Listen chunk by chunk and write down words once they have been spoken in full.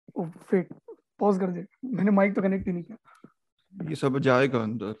Fake pause कर दे, मैंने mic तो कनेक्ट ही नहीं किया। ये सब जाएगा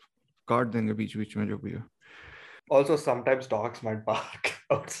अंदर, काट देंगे बीच बीच में जो भी है। Also, sometimes dogs might bark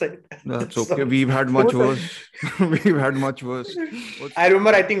outside. That's okay. We've had much worse. We've had much worse. I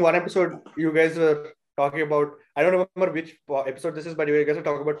remember, I think one episode you guys were talking about, I don't remember which episode this is, but you guys were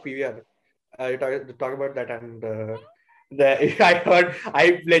talking about PVR. You talk about that, and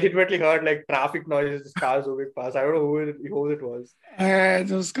I legitimately heard like traffic noises, cars moving past. I don't know who it was.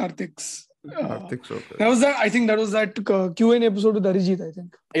 It was Karthik's. Karthik's okay. That was that. I think that was that Q&A episode with Arijit, I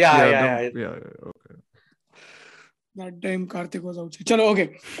think. Yeah. Okay. That time Karthik was outside. Chalo,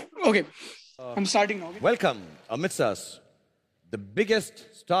 okay. I'm starting now. Okay? Welcome amidst us, the biggest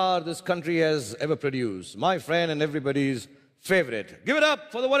star this country has ever produced. My friend and everybody's favorite. Give it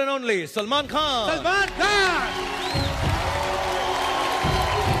up for the one and only Salman Khan. Salman Khan!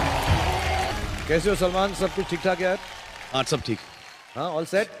 कैसे हो सलमान? सब कुछ ठीक ठाक यार? हाँ सब ठीक. हाँ, all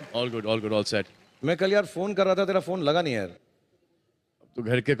set? All good, all set. मैं कल यार फोन कर रहा था, तेरा फोन लगा नहीं यार. तो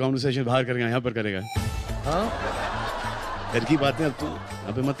घर के कॉन्वर्सेशन बाहर करेगा, यहाँ पर करेगा. हाँ? घर की बातें अब तू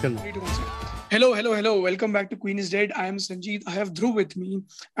यहाँ पे मत करना. Hello. Welcome back to Queen is Dead. I am Sanjeet. I have Dhruv with me.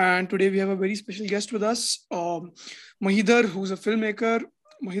 And today we have a very special guest with us, Mahidhar, who's a filmmaker.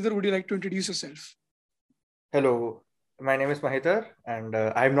 Mahidhar, would you like to introduce yourself? Hello, my name is Mahidhar, and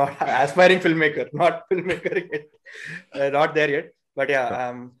I'm not aspiring filmmaker, not filmmaker yet. Not there yet. But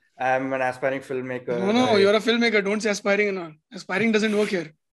yeah, I'm an aspiring filmmaker. No, you're a filmmaker. Don't say aspiring and all. Aspiring doesn't work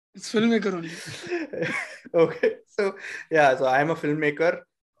here. It's filmmaker only. Okay. So I'm a filmmaker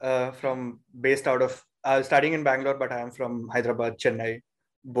based out of studying in Bangalore, but I am from Hyderabad, Chennai,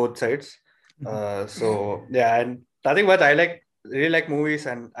 both sides. And nothing much. I really like movies,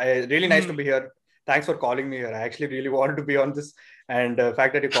 and really nice to be here. Thanks for calling me here. I actually really wanted to be on this, and the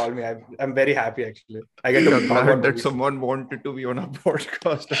fact that you called me, I'm very happy actually. I get to talk about that someone wanted to be on a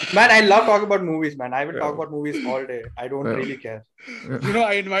podcast. Man, I love talking about movies, man. I will talk about movies all day. I don't really care. You know,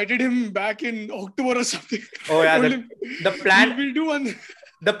 I invited him back in October or something. Oh yeah, the plan. We'll do one.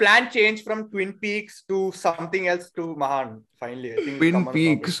 The plan changed from Twin Peaks to something else to Mahan. Finally, I think Twin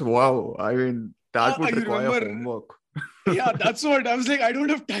Peaks. Wow. I mean, that would require homework. Yeah, that's what I was like. I don't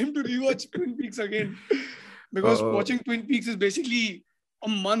have time to rewatch Twin Peaks again, because watching Twin Peaks is basically a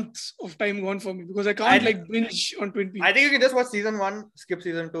month of time gone for me, because I can't binge on Twin Peaks. I think you can just watch season 1, skip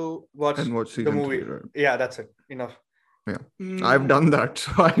season 2, watch season the movie. 3, right? Yeah, that's it. Enough. Yeah, I've done that,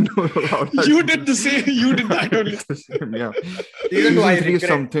 so I know about that. You did the same. You did that only. Yeah. Season 2 is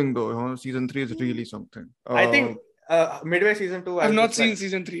something though. Huh? Season 3 is really something. I think midway season 2. I've not seen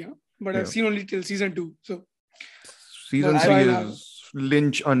season 3, but I've seen only till season 2. So season 3 is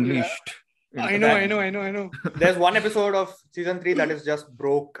Lynch Unleashed. Yeah. I know. There's one episode of season 3 that is just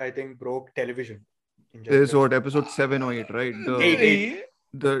broke television. Is what, episode 7 or 8, right?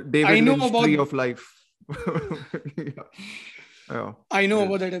 The David Lynch Tree of Life. Yeah. I know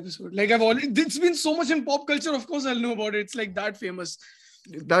about that episode. Like it's been so much in pop culture. Of course, I'll know about it. It's like that famous.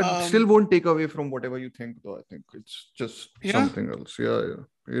 That still won't take away from whatever you think, though. I think it's just something else. Yeah.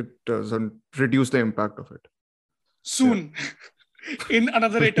 It doesn't reduce the impact of it. Soon, in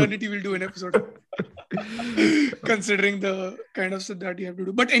another eternity, we'll do an episode. Considering the kind of stuff that you have to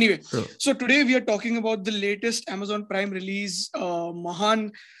do. But anyway, so today we are talking about the latest Amazon Prime release,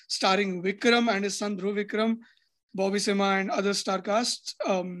 Mahan, starring Vikram and his son Dhruv Vikram, Bobby Simha and other star casts.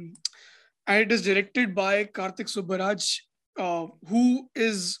 And it is directed by Karthik Subbaraj, who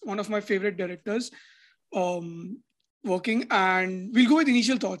is one of my favorite directors working. And we'll go with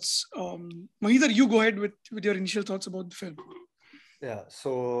initial thoughts. Mahidhar, you go ahead with your initial thoughts about the film. Yeah,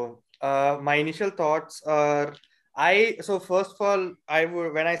 so my initial thoughts are, first of all,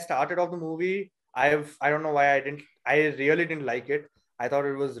 when I started off the movie, I don't know why I really didn't like it. I thought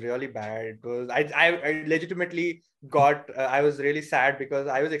it was really bad. I legitimately I was really sad because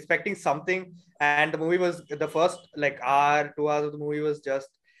I was expecting something, and the movie was, the first 2 hours of the movie was just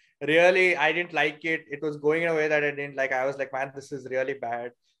really, I didn't like it. It was going in a way that I didn't like. I was like, man, this is really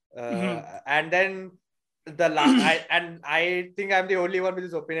bad. And then I think I'm the only one with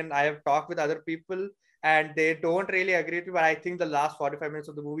this opinion. I have talked with other people and they don't really agree with me, but I think the last 45 minutes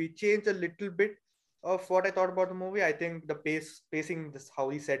of the movie changed a little bit of what I thought about the movie. I think the pacing, this how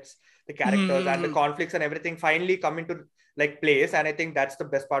he sets the characters and the conflicts and everything finally come into place, and I think that's the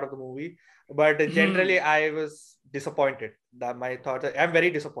best part of the movie. But generally, I was disappointed. I'm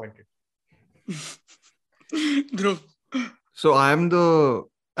very disappointed. Dhruv. So I'm the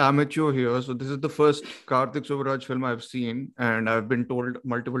amateur here. So this is the first Karthik Subbaraj film I've seen, and I've been told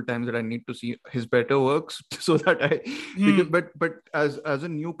multiple times that I need to see his better works so that but as a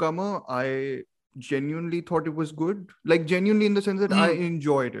newcomer, I genuinely thought it was good. Like genuinely in the sense that I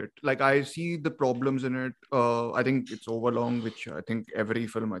enjoyed it. Like I see the problems in it. I think it's overlong, which I think every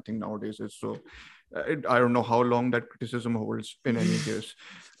film nowadays is. So I don't know how long that criticism holds in any case.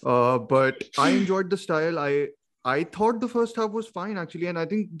 But I enjoyed the style. I thought the first half was fine actually, and I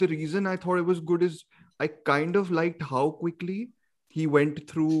think the reason I thought it was good is I kind of liked how quickly he went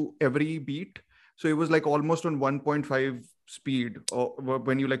through every beat. So it was like almost on 1.5 speed, or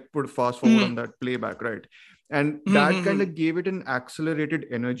when you like put fast forward on that playback, right? And that kind of gave it an accelerated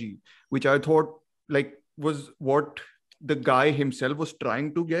energy, which I thought like was what the guy himself was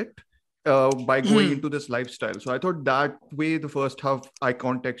trying to get by going into this lifestyle. So I thought that way the first half I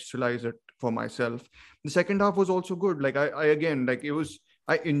contextualized it for myself. The second half was also good. Like I again, like it was,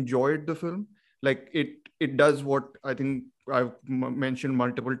 I enjoyed the film. Like it does what I think I've mentioned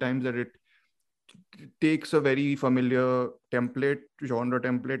multiple times, that it takes a very familiar genre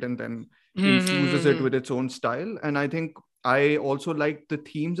template, and then infuses it with its own style. And I think I also like the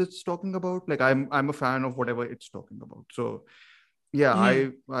themes it's talking about. Like I'm a fan of whatever it's talking about. So yeah,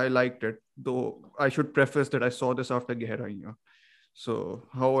 I liked it. Though I should preface that I saw this after Gehraiyan. So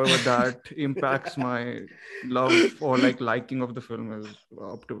however that impacts my love or like liking of the film is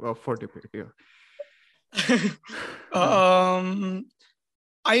up for debate. Yeah.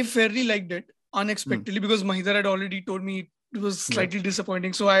 I fairly liked it unexpectedly because Mahidar had already told me it was slightly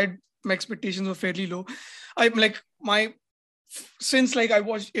disappointing. So my expectations were fairly low. Since like I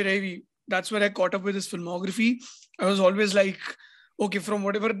watched Iravi, that's where I caught up with his filmography. I was always like, okay, from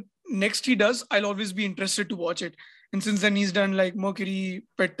whatever next he does, I'll always be interested to watch it. And since then he's done like Mercury,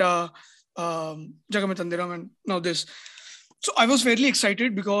 Petta, Jagamathandiram, and now this. So I was fairly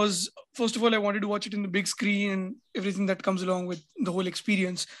excited because first of all, I wanted to watch it in the big screen and everything that comes along with the whole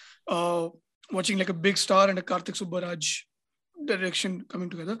experience. Watching like a big star and a Karthik Subbaraj direction coming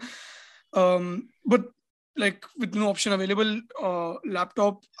together. But like with no option available,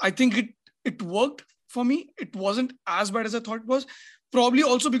 laptop, I think it worked for me. It wasn't as bad as I thought it was. Probably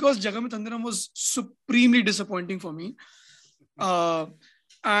also because Jagamathandiram was supremely disappointing for me.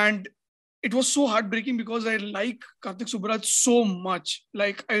 And it was so heartbreaking because I like Karthik Subbaraj so much.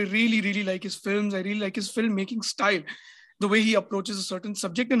 Like I really, really like his films. I really like his filmmaking style, the way he approaches a certain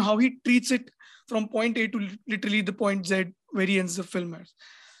subject and how he treats it from point A to literally the point Z where he ends the film at.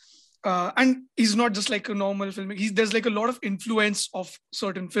 And he's not just like a normal filmmaker. There's like a lot of influence of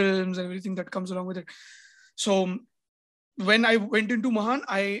certain films and everything that comes along with it. So when I went into Mahan,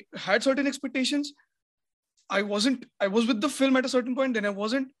 I had certain expectations. I was with the film at a certain point, then I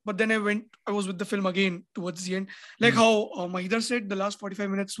wasn't, but then I was with the film again towards the end. Like how Mahidar said, the last 45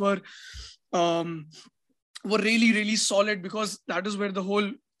 minutes were really, really solid because that is where the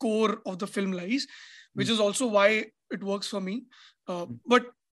whole core of the film lies, which is also why it works for me. But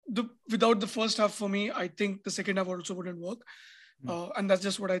without the first half for me, I think the second half also wouldn't work. And that's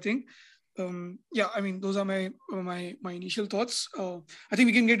just what I think. I mean, those are my initial thoughts. I think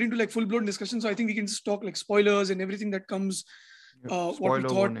we can get into like full-blown discussion. So I think we can just talk like spoilers and everything that comes, what we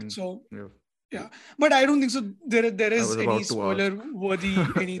thought. Warning. So yeah, but I don't think so. There is any spoiler-worthy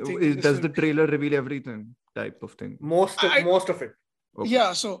anything. Does the trailer reveal everything? Type of thing. Most of it. Okay.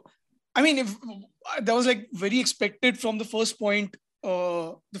 Yeah. So I mean, if that was like very expected from the first point,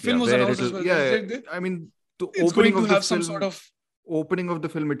 the film was announced as well. I mean, it's going to have some sort of opening of the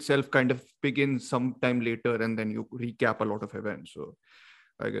film itself kind of begins sometime later, and then you recap a lot of events. So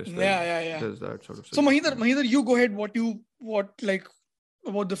I guess there's that sort of. So Mahidar, you go ahead. What like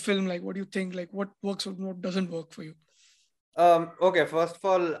about the film? Like, what do you think? Like, what works or what doesn't work for you? Okay, first of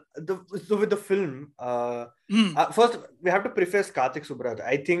all, with the film, first we have to preface Karthik Subbaraj.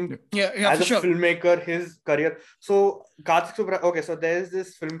 I think as a filmmaker, his career. So Karthik Subbaraj. Okay, so there is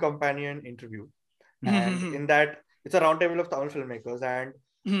this film companion interview, and in that it's a roundtable of Tamil filmmakers, and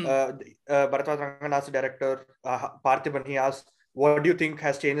Bharatwaj Rangan asked the director Parthiban. He asked, "What do you think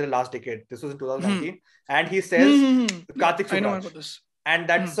has changed in the last decade?" This was in 2019, and he says Karthik Subbaraj. I know about this, and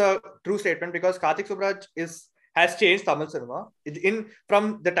that's a true statement because Karthik Subbaraj has changed Tamil cinema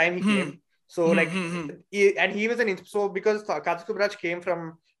from the time he came. So he was because Karthik Subbaraj came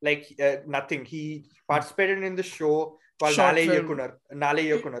from like nothing. He participated in the show called Nale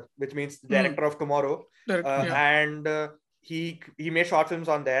Iyakunar, which means Director of Tomorrow. And he made short films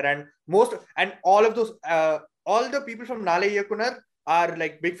on there, and all of those all the people from Nale Iyakunar are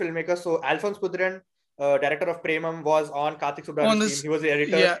like big filmmakers. So Alphonse Kudiran, director of Premam, was on Karthik Subbaraj's team. He was the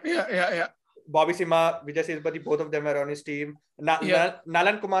editor. Bobby Sima, Vijay Sethupathi, both of them were on his team.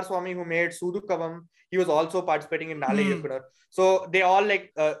 Nalan Kumaraswamy, who made Sudu Kavam, he was also participating in Nale Iyakkunar. So they all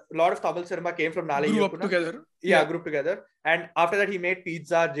like a lot of Tamil cinema came from Nale Grew Iyakkunar. up together. Yeah, grouped together. And after that, he made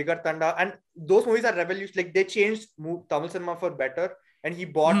Pizza, Jigar Tanda, and those movies are revolution. Like they changed Tamil cinema for better, and he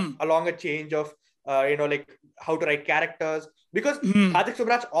brought along a change of like how to write characters. Because Karthik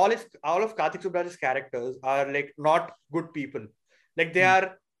Subraj, all of Karthik Subraj's characters are like not good people. Like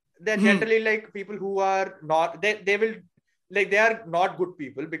they're generally like people who are not they will like they are not good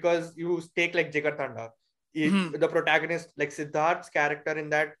people, because you take like Jigar Tanda, the protagonist, like Siddharth's character in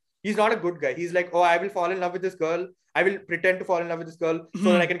that, he's not a good guy. He's like, oh, I will fall in love with this girl. I will pretend to fall in love with this girl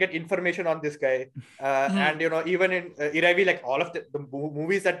so that I can get information on this guy. And even in Iravi, like all of the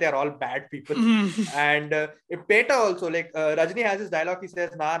movies that they're all bad people. And Peta also, like Rajni has his dialogue. He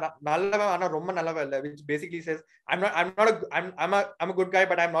says, which basically says, I'm a good guy,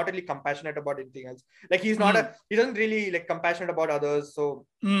 but I'm not really compassionate about anything else. Like he doesn't really like compassionate about others. So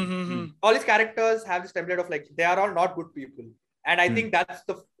all his characters have this template of like they are all not good people. And I think that's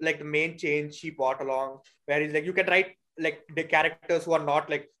the main change she brought along, where he's like, you can write like the characters who are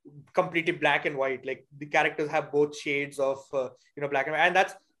not like completely black and white. Like the characters have both shades of black and white, and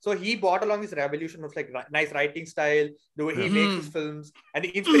that's so he brought along this revolution of like nice writing style, the way he makes his films, and the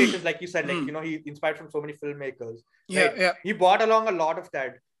inspirations, like you said, like he inspired from so many filmmakers. He brought along a lot of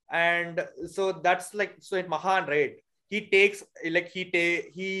that, and so that's like so in Mahan, right? He takes like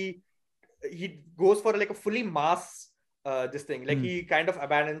he goes for like a fully mass. This thing, like he kind of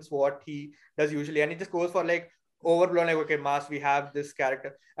abandons what he does usually, and he just goes for like overblown, like, okay, mass, we have this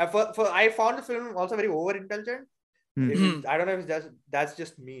character. And for I found the film also very over intelligent. I don't know if that's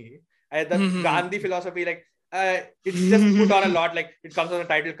just me. The Gandhi philosophy, like it's just put on a lot, like it comes on a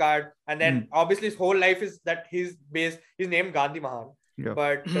title card, and then obviously his whole life is that he's named Gandhi Mahan.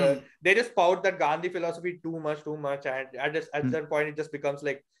 But they just pout that Gandhi philosophy too much, and at that point it just becomes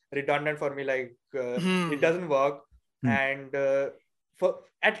like redundant for me, like it doesn't work. And the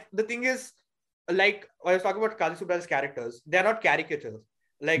thing is, like I was talking about Karthik Subraj's characters, they're not caricatures.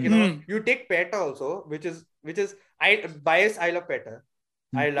 Like you take Peta also, which is I love Peta.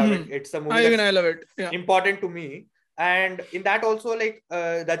 I love it. It's a movie I love it. Yeah. Important to me. And in that also, like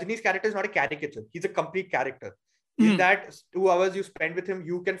Rajini's character is not a caricature. He's a complete character. In that 2 hours you spend with him,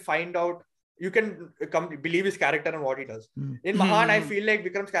 you can find out, you can believe his character and what he does. In Mahan, I feel like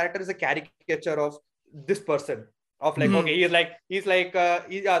Vikram's character is a caricature of this person. Of like, okay, he's like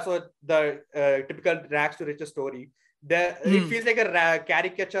so the typical rags to riches story. It feels like a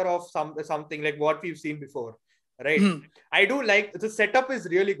caricature of something like what we've seen before, right? I do like the setup is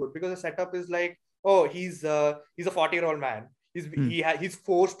really good, because the setup is like, oh, he's a 40-year-old man. He's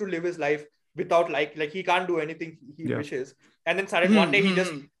forced to live his life without like he can't do anything he wishes, and then suddenly one day he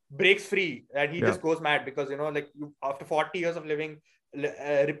just breaks free and he just goes mad, because after 40 years of living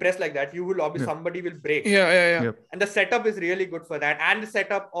repressed like that, you will obviously somebody will break. And the setup is really good for that, and the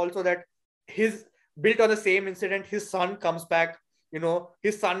setup also that his built on the same incident, his son comes back,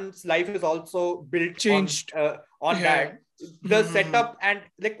 his son's life is also changed on that. The setup, and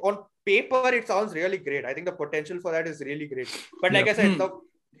like on paper it sounds really great. I think the potential for that is really great, but like I said,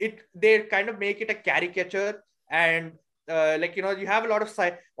 they kind of make it a caricature, and you have a lot of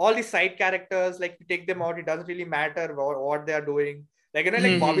all these side characters, like you take them out, it doesn't really matter what they are doing. Like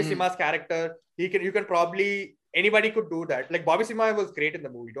Bobby Sima's character, you can probably, anybody could do that. Like Bobby Sima was great in the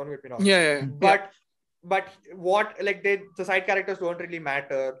movie, don't get me wrong. But what, like the side characters don't really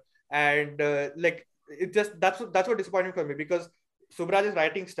matter, and it just that's what disappointing for me, because Subraj's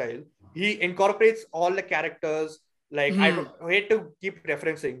writing style, he incorporates all the characters. Like I hate to keep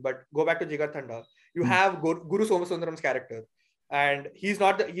referencing, but go back to Jigar Tanda. You have Guru Somasundaram's character, and he's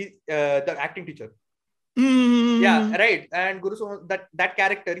not the acting teacher. Yeah, right. And that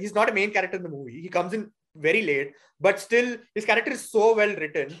character, he's not a main character in the movie. He comes in very late, but still his character is so well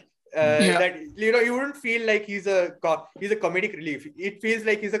written that you wouldn't feel like he's a comedic relief. It feels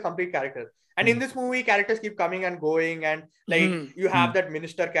like he's a complete character. And in this movie, characters keep coming and going, and like you have that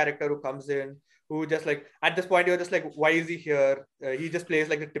minister character who comes in, who just like at this point you're just like, why is he here? He just plays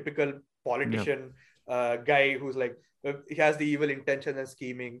like the typical politician guy who's like he has the evil intention and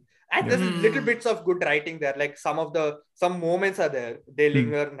scheming. And there's little bits of good writing there. Like some moments are there, they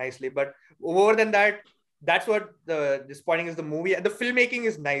linger nicely. But more than that, that's what the disappointing is. The movie, the filmmaking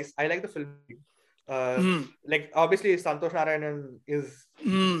is nice. I like the filmmaking. Like obviously Santosh Narayanan is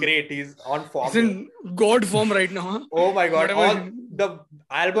great. He's on form. He's in God form right now. Huh? Oh my God! The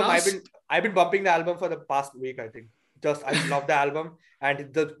album, I've been bumping the album for the past week. I think I love the album,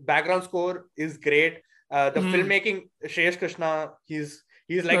 and the background score is great. The filmmaking, Shreyas Krishna,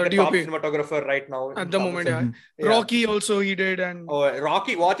 he's like the top cinematographer right now at the moment. Yeah. Yeah. Rocky also he did, and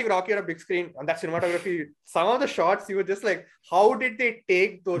Rocky, watching Rocky on a big screen on that cinematography, some of the shots you were just like, how did they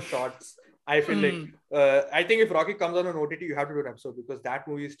take those shots? I feel like I think if Rocky comes on an OTT, you have to do an episode because that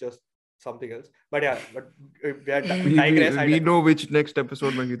movie is just something else. But yeah, we digress. We know which next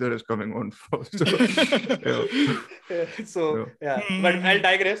episode Mahidhar is coming on first. But I'll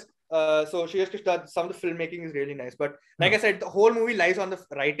digress. So Shreyas Krishna, some of the filmmaking is really nice, but like I said, the whole movie lies on the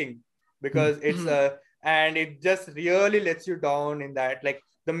writing because it's and it just really lets you down in that. Like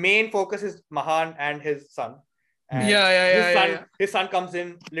the main focus is Mahan and his son. And his son comes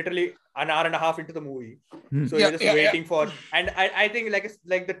in literally an hour and a half into the movie, so you're just waiting for. And I think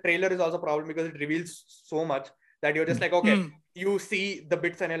like the trailer is also a problem because it reveals so much that you're just like, okay, you see the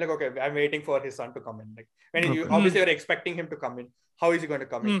bits and you're like, okay, I'm waiting for his son to come in. Like when you obviously you're expecting him to come in. How is he going to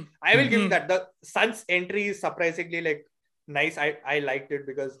come in? I will give him that. The son's entry is surprisingly like nice. I liked it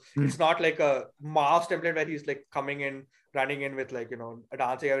because it's not like a mass template where he's like coming in, running in with like,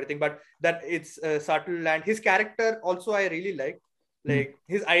 dancing, everything, but that it's subtle. And his character also I really like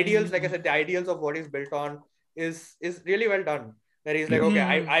his ideals, like I said, the ideals of what he's built on is really well done. Where he's like,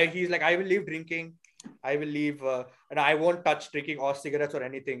 okay, he's like, I will leave drinking, I will leave and I won't touch drinking or cigarettes or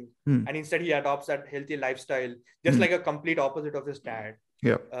anything. And instead he adopts that healthy lifestyle, just like a complete opposite of his dad.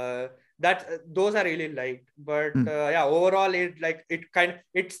 Those I really liked, but overall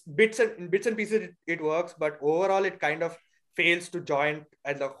it's bits and pieces it works, but overall it kind of fails to join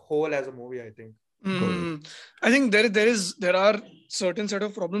as a whole as a movie, I think. I think there are certain set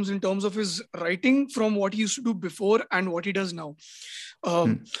of problems in terms of his writing from what he used to do before and what he does now.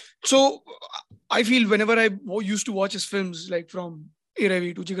 So I feel whenever I used to watch his films, like from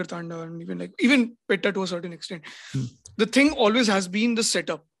Eravi to Jigar Tanda and even Petta to a certain extent, the thing always has been the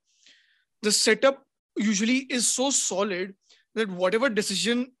setup. The setup usually is so solid that whatever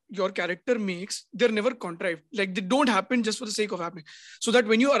decision your character makes, they're never contrived. Like they don't happen just for the sake of happening. So that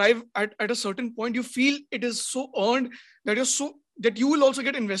when you arrive at a certain point, you feel it is so earned that you will also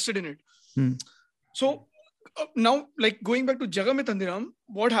get invested in it. So now, like going back to Jagam Mein Thandiram,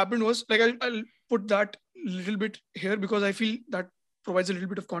 what happened was, like I'll put that little bit here because I feel that provides a little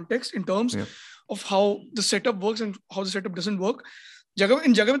bit of context in terms of how the setup works and how the setup doesn't work.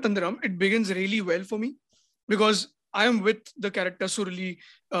 In Jagam Mein Thandiram, it begins really well for me because I am with the character Surali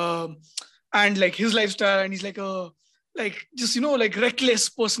and like his lifestyle, and he's like like reckless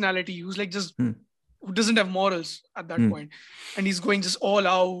personality who's like just who doesn't have morals at that point, and he's going just all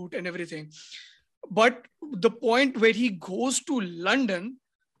out and everything. But the point where he goes to London,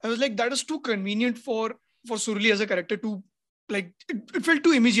 I was like, that is too convenient for Surali as a character to like. It felt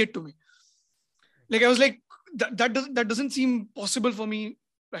too immediate to me. Like I was like, that doesn't seem possible for me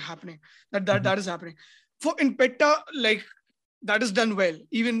happening. That is happening. For in Petta, like that is done well.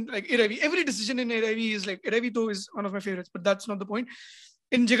 Even like Eravi, every decision in Eravi is like, Eravi though is one of my favorites, but that's not the point.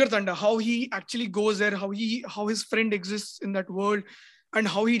 In Jigar Tanda, how he actually goes there, how his friend exists in that world, and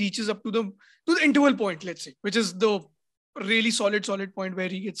how he reaches up to the interval point, let's say, which is the really solid point where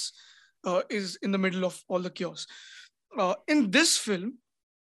he gets is in the middle of all the chaos. In this film,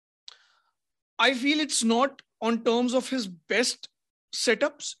 I feel it's not on terms of his best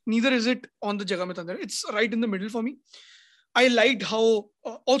setups, neither is it on the Jagam Mein Thandiram. It's right in the middle for me. I liked how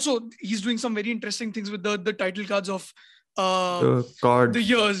also he's doing some very interesting things with the title cards of the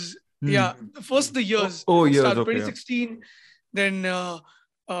years. First the years. Years. 2016, then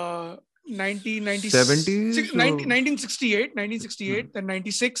 1968, then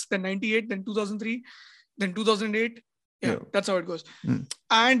 96, then 98, then 2003, then 2008. That's how it goes.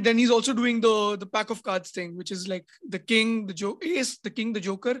 And then he's also doing the pack of cards thing, which is like the king, the ace, the king, the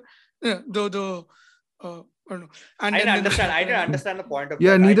joker, I don't know. And I didn't understand the point of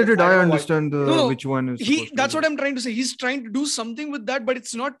neither did I understand which one is that's what I'm trying to say. He's trying to do something with that, but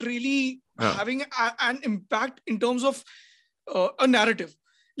it's not really having an impact in terms of a narrative.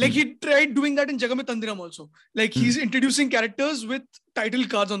 Like he tried doing that in Jagam Mein Thandiram also. Like he's introducing characters with title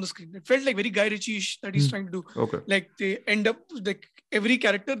cards on the screen. It felt like very Guy Ritchie-ish that he's trying to do. Like they end up like every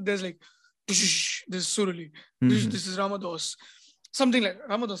character, there's like, this is Surali, this is Ramadas, something like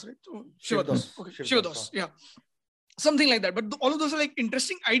Ramadas, right? Shivadas. Okay, Shivadas. Yeah, something like that. But all of those are like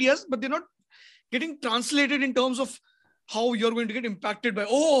interesting ideas, but they're not getting translated in terms of how you're going to get impacted by,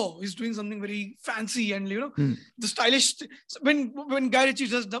 he's doing something very fancy and the stylish. When Guy Ritchie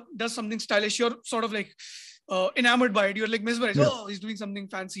does something stylish, you're sort of like enamored by it. You're like mesmerized. He's doing something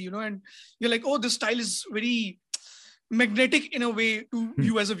fancy, and you're like, this style is very magnetic in a way to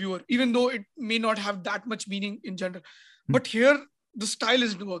you as a viewer, even though it may not have that much meaning in general. But here the style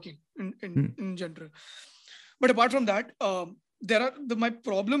isn't working in general. But apart from that, my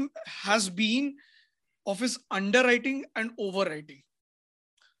problem has been of his underwriting and overwriting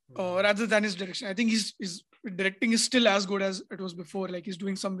rather than his direction. I think his directing is still as good as it was before. Like he's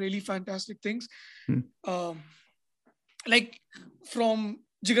doing some really fantastic things. Like from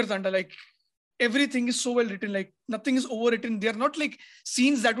Jigar Tanda, like everything is so well written, like nothing is overwritten. They are not like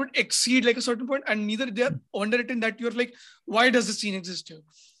scenes that would exceed like a certain point, and neither they are underwritten that you're like, why does the scene exist here?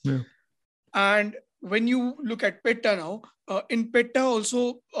 Yeah. And when you look at Petta now, in Petta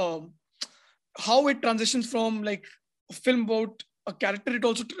also, how it transitions from like a film about a character, it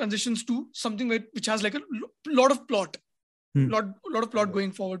also transitions to something which has like a lot of plot, lot of plot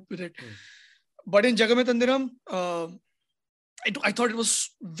going forward with it. But in Jagame Tandiram, I thought it was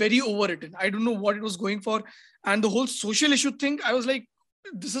very overwritten. I don't know what it was going for. And the whole social issue thing, I was like,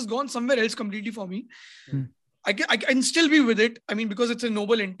 this has gone somewhere else completely for me. I can still be with it. I mean, because it's a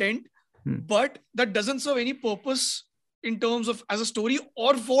noble intent, but that doesn't serve any purpose in terms of as a story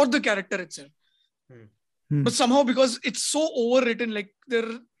or for the character itself. But somehow, because it's so overwritten, like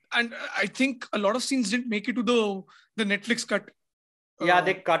and I think a lot of scenes didn't make it to the Netflix cut.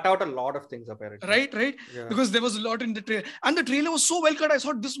 They cut out a lot of things apparently. Right. Yeah. Because there was a lot in the trailer, and the trailer was so well cut. I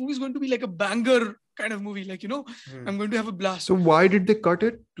thought this movie is going to be like a banger kind of movie. Like, I'm going to have a blast. So why did they cut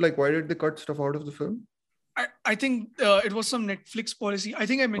it? Like, why did they cut stuff out of the film? I think it was some Netflix policy. I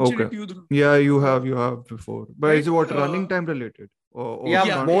think I mentioned it to you, Dhruv. Yeah, you have before. But right? Is it running time related? Or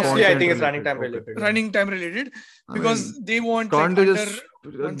mostly I think it's running time related. Running time related, because they want. Can't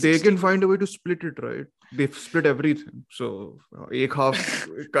they can find a way to split it, right? They've split everything. So, एक half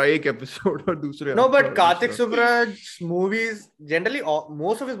का एक episode और दूसरे. No, but Karthik Subraj's movies generally,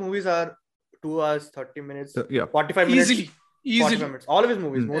 most of his movies are 2 hours, 30 minutes, 45 minutes. Easily. Minutes. All of his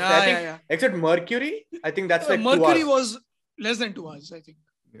movies, mostly. I think, except Mercury, I think that's like Mercury 2 hours. Was less than 2 hours, I think.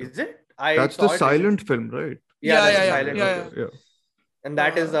 Is it? That's the silent film, right? Yeah. And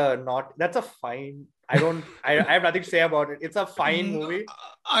that is that's a fine. I have nothing to say about it. It's a fine movie.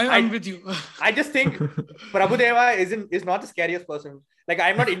 I'm with you. I just think Prabhudeva is not the scariest person. Like,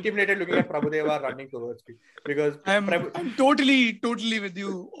 I'm not intimidated looking at Prabhudeva running towards me, because I'm totally with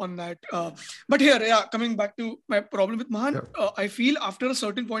you on that. But here, coming back to my problem with Mahan, I feel after a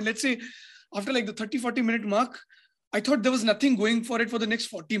certain point, let's say after like the 30-40 minute mark, I thought there was nothing going for it for the next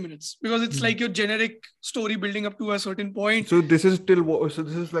 40 minutes, because it's like your generic story building up to a certain point. So this is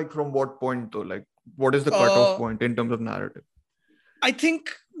like from what point though? Like, what is the cutoff point in terms of narrative? I think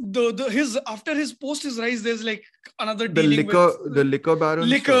after his rise, there's like another dealing with the liquor baron.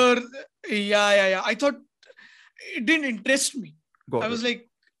 Liquor, yeah. I thought it didn't interest me. I was like,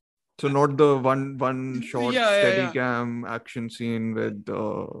 so not the one shot steady cam action scene with.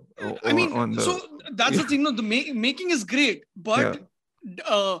 I mean, so that's the thing. No, the making is great, but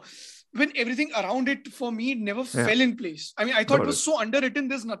when everything around it for me never fell in place. I mean, I thought it was so underwritten.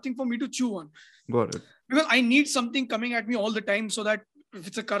 There's nothing for me to chew on. Got it. Because I need something coming at me all the time, so that if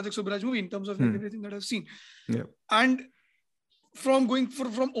it's a Karthik Subraj movie in terms of like everything that I've seen. Yeah. And from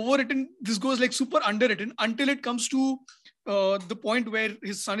overwritten, this goes like super underwritten until it comes to the point where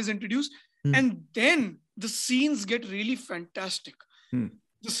his son is introduced. And then the scenes get really fantastic.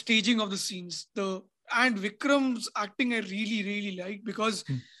 The staging of the scenes, and Vikram's acting I really, really liked, because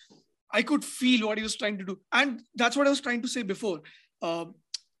I could feel what he was trying to do. And that's what I was trying to say before.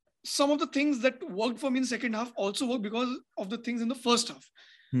 Some of the things that worked for me in the second half also worked because of the things in the first half.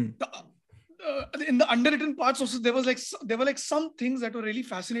 In the underwritten parts also, there were like some things that were really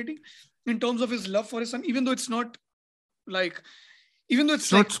fascinating in terms of his love for his son, even though it's not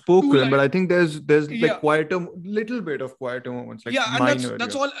not spoken, but I think there's like little bit of quieter moments. Like and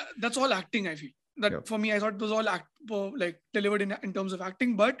that's all acting. I feel that for me, I thought it was all delivered in terms of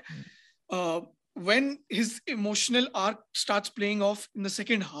acting, but when his emotional arc starts playing off in the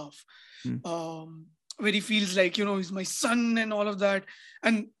second half, where he feels like, he's my son and all of that,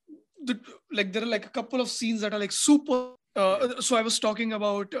 and there are like a couple of scenes that are like super. So I was talking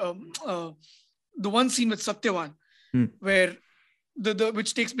about the one scene with Satyavan, where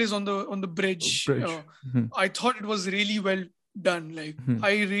which takes place on the bridge. I thought it was really well done. Like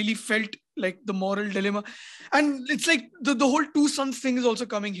I really felt like the moral dilemma, and it's like the whole two sons thing is also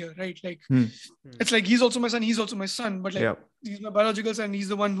coming here, right? Like it's like he's also my son, but like he's my biological son. He's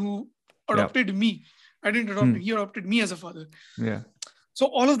the one who adopted me. I didn't adopt him. He adopted me as a father. Yeah. So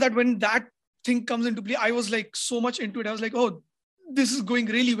all of that, when that thing comes into play, I was like so much into it. I was like, oh, this is going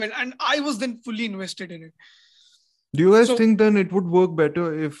really well, and I was then fully invested in it. Do you guys think then it would work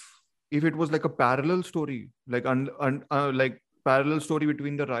better if it was like a parallel story, like like parallel story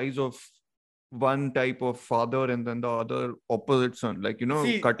between the rise of one type of father and then the other opposite son, like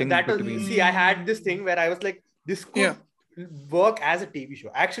cutting between. I had this thing where I was like, this could work as a TV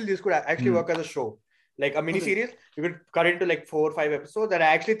show. Actually, this could actually work as a show, like a mini series. You could cut into like 4 or 5 episodes, and I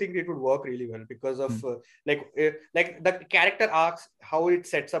actually think it would work really well because of like the character arcs, how it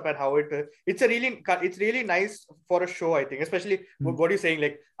sets up, and how it's really nice for a show. I think, especially what you're saying.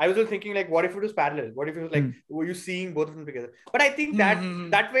 Like I was thinking, like, what if it was parallel? What if it was like were you seeing both of them together? But I think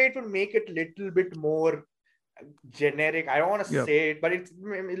that way it would make it little bit more generic. I don't want to say it, but it's a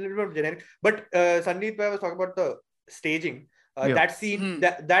little bit generic. But Sandeep was talking about the staging. That scene,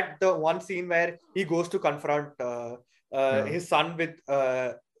 that the one scene where he goes to confront his son with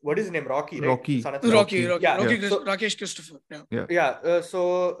what is his name? Rocky, right? Rocky. Rakesh Christopher.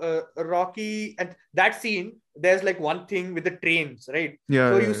 Rocky, and that scene, there's like one thing with the trains, right?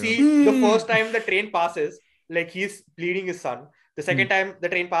 You see the first time the train passes, like he's bleeding his son. The second time the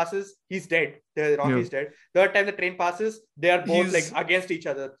train passes, he's dead. Rocky's dead. Third time the train passes, they are both like against each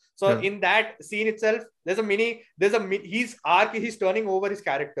other. So in that scene itself, his arc, he's turning over his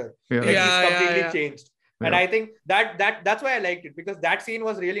character. He's completely changed. And I think that's why I liked it, because that scene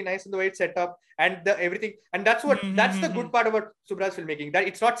was really nice in the way it's set up and everything. And that's the good part about Subraj's filmmaking, that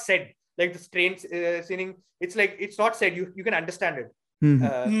it's not said. Like the train scening, it's not said. You can understand it.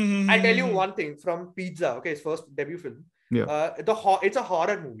 I'll tell you one thing from Pizza. Okay, his first debut film. It's a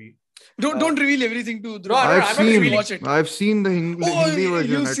horror movie. Don't reveal everything to Dhruv. I've seen the Hindi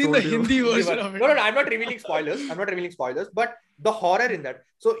version. You've seen the Hindi version of it. No, I'm not revealing spoilers. But the horror in that.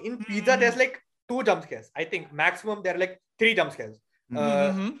 So in Pizza, there's like 2 jump scares. I think maximum there are like 3 jump scares.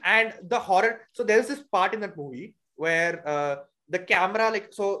 And the horror. So there's this part in that movie where the camera,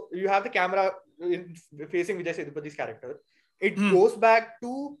 like, so you have the camera facing Vijay Sethupathe's character. It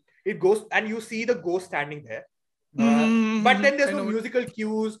goes and you see the ghost standing there. But then there's no musical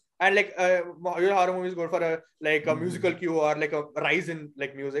cues, and like horror movies go for a musical cue or like a rise in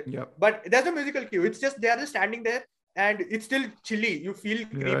like music. But there's no musical cue. It's just they're just standing there, and it's still chilly. You feel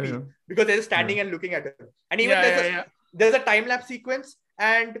creepy because they're standing and looking at it. And even there's a time lapse sequence,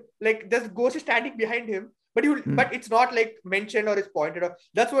 and like there's ghost is standing behind him. But it's not like mentioned or it's pointed out.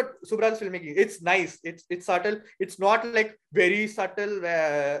 That's what Subraj's filmmaking. It's nice. It's subtle. It's not like very subtle,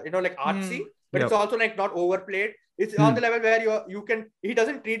 like artsy. But it's also like not overplayed. It's on the level where he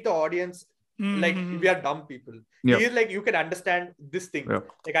doesn't treat the audience like we are dumb people. He is like, you can understand this thing.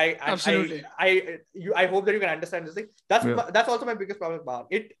 Like I hope that you can understand this thing. That's also my biggest problem with Mahan.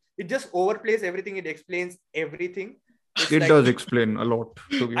 It just overplays everything. It explains everything. It does explain a lot.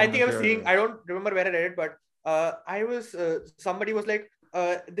 I think I was seeing, I don't remember where I read it, but somebody was like,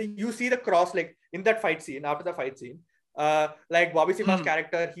 you see the cross, like in that fight scene, after the fight scene, like Bobby Simha's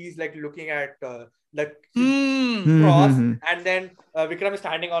character, he's like looking at the cross, and then Vikram is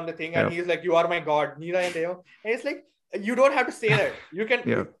standing on the thing, and he's like, "You are my god, Neera and Deo." And it's like, you don't have to say that. You can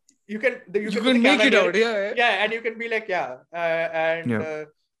make it out, and you can be like,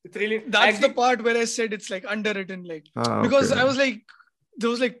 it's really that's the part where I said it's like underwritten, like because I was like, there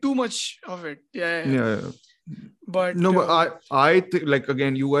was like too much of it. But no, but I think, like,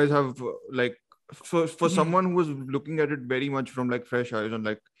 again, you guys have like for someone who was looking at it very much from like fresh eyes, and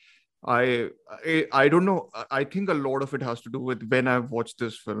like I don't know, I think a lot of it has to do with when I've watched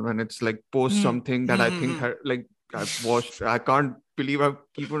this film, and it's like post something that I think like I've watched. I can't believe I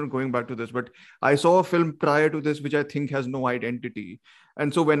keep on going back to this, but I saw a film prior to this which I think has no identity,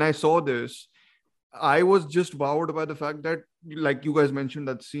 and so when I saw this, I was just wowed by the fact that, like you guys mentioned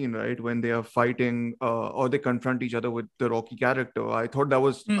that scene, right, when they are fighting or they confront each other with the Rocky character. I thought that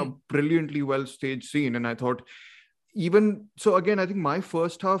was a brilliantly well staged scene, and I thought, even so, again, I think my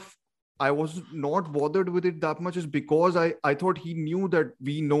first half, I was not bothered with it that much, is because I thought he knew that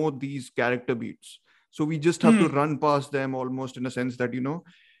we know these character beats. So we just have to run past them, almost in a sense that,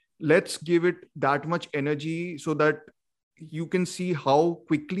 let's give it that much energy so that you can see how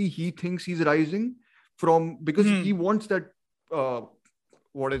quickly he thinks he's rising from, because he wants that,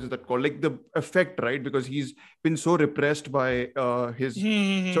 what is that called? Like the effect, right? Because he's been so repressed by the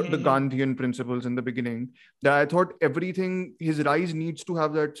Gandhian principles in the beginning, that I thought everything, his rise needs to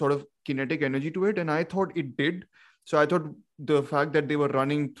have that sort of kinetic energy to it. And I thought it did. So I thought the fact that they were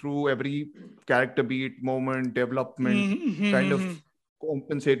running through every character beat, moment, development kind of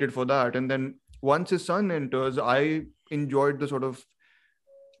compensated for that. And then once his son enters, I enjoyed the sort of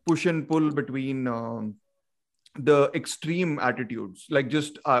push and pull between the extreme attitudes, like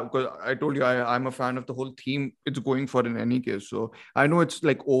just because I told you I'm a fan of the whole theme it's going for in any case. So I know it's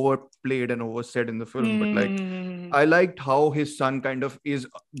like overplayed and oversaid in the film, but like I liked how his son kind of is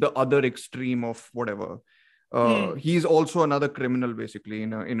the other extreme of whatever. He's also another criminal, basically,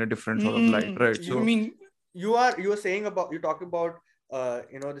 in a different sort of light, right? So you were talking about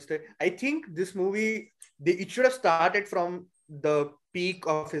this thing. I think this movie, it should have started from the peak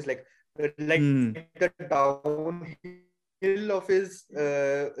of his like the downhill of his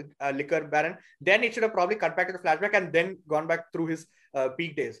liquor baron. Then it should have probably cut back to the flashback and then gone back through his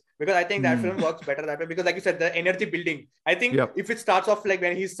peak days, because I think that film works better that way, because like you said, the energy building, I think if it starts off like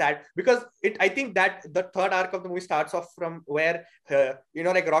when he's sad, because I think that the third arc of the movie starts off from where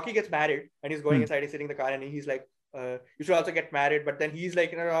like Rocky gets married and he's going inside, he's sitting in the car and he's like, you should also get married, but then he's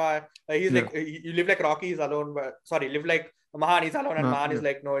like, he's like, you live like Rocky, he's alone, but sorry, live like Mahan, he's alone, and Mahan is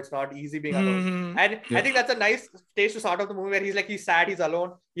like, no, it's not easy being alone. And I think that's a nice stage to start off the movie, where he's like, he's sad, he's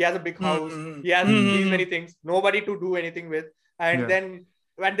alone, he has a big house, he has these many things, nobody to do anything with, and then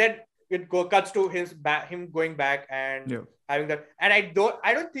it cuts to him going back and having that. And I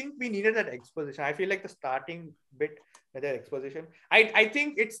don't think we needed that exposition. I feel like the starting bit, the exposition, I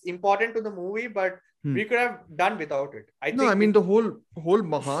think it's important to the movie, but we could have done without it. I mean the whole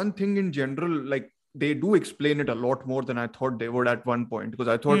Mahan thing in general, like, they do explain it a lot more than I thought they would at one point, because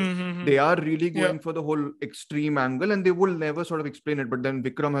I thought they are really going for the whole extreme angle and they will never sort of explain it. But then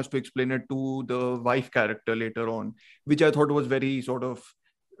Vikram has to explain it to the wife character later on, which I thought was very sort of,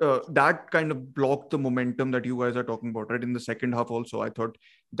 that kind of blocked the momentum that you guys are talking about, right? In the second half also, I thought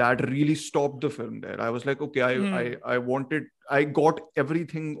that really stopped the film there. I was like, okay, I got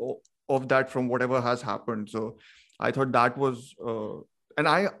everything of that from whatever has happened. So I thought that was... and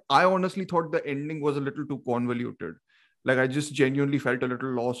I honestly thought the ending was a little too convoluted. Like, I just genuinely felt a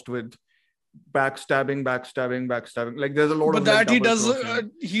little lost with backstabbing. Like, there's a lot of... But that he does...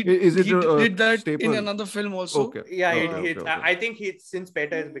 he did that staple? In another film also. Okay. Yeah, okay. I think since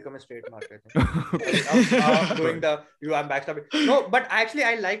PETA has become a trademark, I think. Doing I'm backstabbing. No, but actually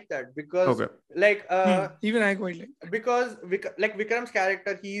I like that, because even I quite like, because Vikram's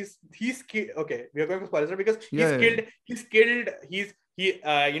character, he's skilled. Okay, we are going for spoilers because he's skilled.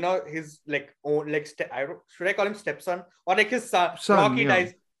 His like own, like should I call him stepson, or like his son Rocky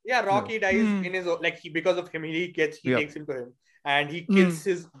dies. Yeah, Rocky dies in his own, like, because of him, he takes him to him, and he kills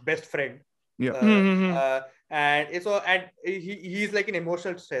his best friend. And he's like in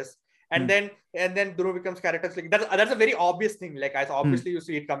emotional stress. And then Dhruv Vikram's character is like, that's a very obvious thing. Like, as obviously you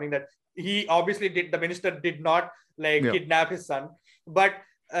see it coming, that he obviously the minister did not kidnap his son. But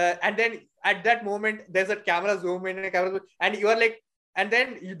and then at that moment there's a camera zoom in and you are like, and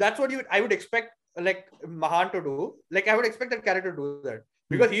then that's what I would expect like Mahan to do. Like, I would expect that character to do that,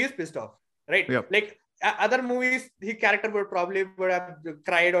 because he is pissed off, right? Like, other movies, his character would have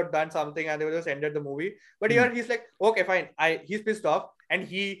cried or done something and they would just ended the movie. But here he's like, okay, fine, he's pissed off, and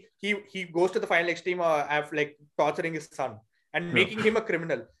he goes to the final extreme of like torturing his son and making him a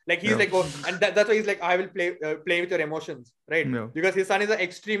criminal. Like, he's like, oh, and that's why he's like, I will play with your emotions, right? Because his son is an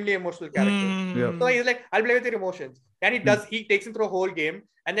extremely emotional character. So he's like, I'll play with your emotions, and he takes him through a whole game,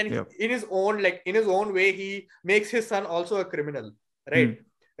 and then in his own way, he makes his son also a criminal, right?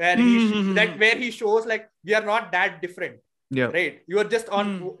 And where he shows like, we are not that different, right? You are just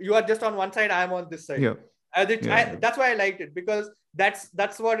on one side, I am on this side. That's why I liked it, because that's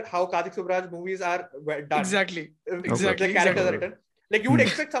how Karthik Subbaraj movies are done. Exactly. The characters are written. Like, you would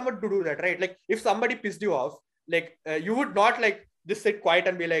expect someone to do that, right? Like, if somebody pissed you off, like, you would not like just sit quiet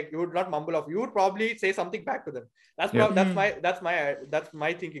and be like, you would not mumble off. You would probably say something back to them. That's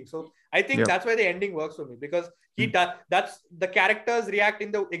my thinking. So I think that's why the ending works for me, because that's the characters react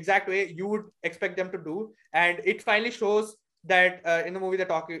in the exact way you would expect them to do, and it finally shows that in the movie they're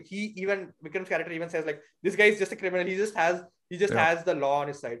talking. Vikram's character even says like, this guy is just a criminal. He just has the law on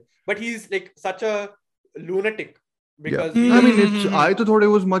his side, but he's like such a lunatic. Because I mean, I thought it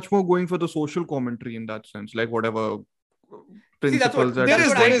was much more going for the social commentary in that sense, like whatever principles there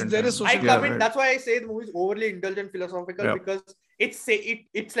is social that's why I say the movie is overly indulgent philosophical, because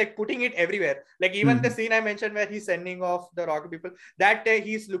it's like putting it everywhere. Like, even the scene I mentioned where he's sending off the Rocky people, that day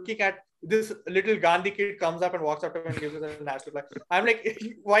he's looking at this little Gandhi kid, comes up and walks up to him and gives him a national flag. I'm like,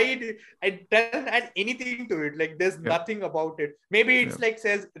 why it doesn't add anything to it? Like, there's nothing about it. Maybe it's like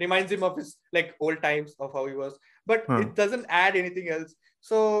reminds him of his like old times of how he was, but it doesn't add anything else.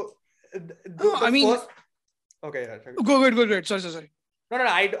 So Go ahead. Sorry. No,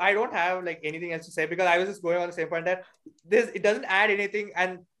 I don't have like anything else to say, because I was just going on the same point that it doesn't add anything.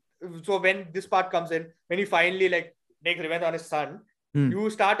 And so when this part comes in, when he finally like takes revenge on his son, you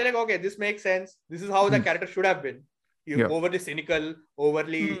start like, okay, this makes sense. This is how the character should have been. Overly cynical,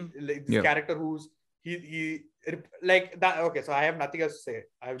 overly like, this character who's he like that. Okay, so I have nothing else to say.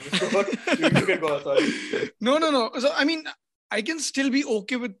 I'm just you can go. Sorry. No. So I mean, I can still be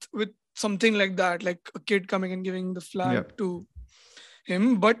okay with something like that, like a kid coming and giving the flag to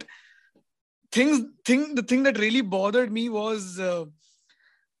him. But the thing that really bothered me was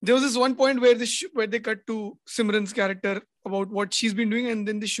there was this one point where where they cut to Simran's character about what she's been doing, and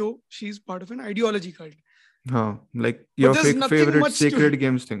then they show she's part of an ideology cult. Like your there's nothing favorite much to Sacred it.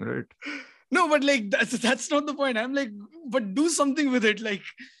 Games thing, right? No, but like that's not the point. I'm like, but do something with it, like,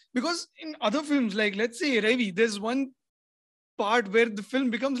 because in other films, like let's say Ravi, there's one part where the film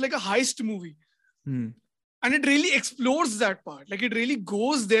becomes like a heist movie, and it really explores that part. Like it really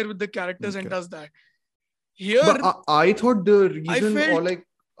goes there with the characters and does that. Here, But I thought the reason, felt-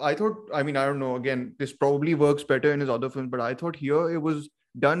 I mean, I don't know. Again, this probably works better in his other films, but I thought here it was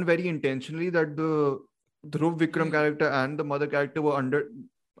done very intentionally that the Dhruv Vikram character and the mother character were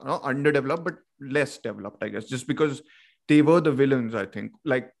not underdeveloped, but less developed, I guess, just because they were the villains, I think,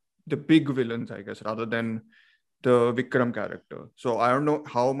 like the big villains, I guess, rather than the Vikram character. So I don't know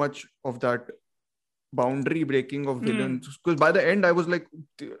how much of that boundary breaking of villains, because by the end I was like,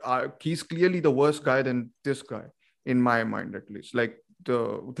 he's clearly the worse guy than this guy, in my mind at least. Like the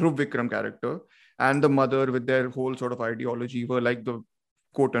Dhruv Vikram character and the mother with their whole sort of ideology were like the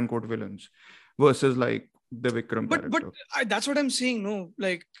quote unquote villains versus like the Vikram character. But that's what I'm saying. No,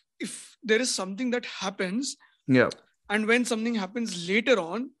 like if there is something that happens, and when something happens later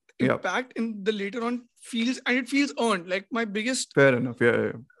on, impact in the later on feels earned. Like my biggest fair enough,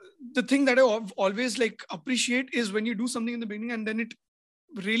 the thing that I always like appreciate is when you do something in the beginning and then it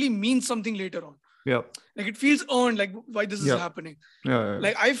really means something later on. Like it feels earned, like why this is happening.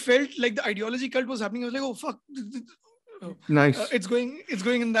 Like I felt like the ideology cult was happening. I was like, oh fuck, nice. It's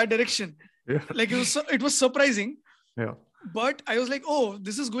going in that direction. Like it was surprising. But I was like, oh,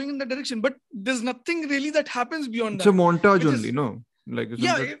 this is going in that direction. But there's nothing really that happens beyond that. It's a montage only, no? Like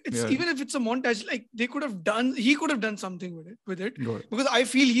even if it's a montage, like he could have done something with it because I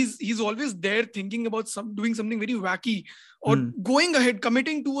feel he's always there thinking about doing something very wacky or going ahead,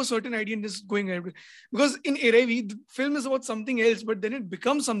 committing to a certain idea and just going ahead. Because in Eravi, the film is about something else, but then it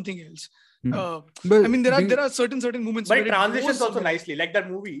becomes something else. But I mean, there are certain moments, but it transitions also nicely. Like that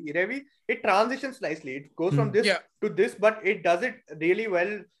movie Eravi, it transitions nicely. It goes from this to this, but it does it really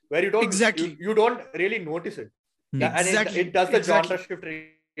well. Where you don't you don't really notice it. And it does the genre shift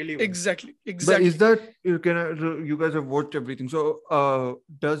really well. Exactly. But is that you guys have watched everything? So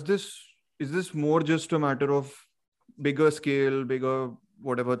is this more just a matter of bigger scale, bigger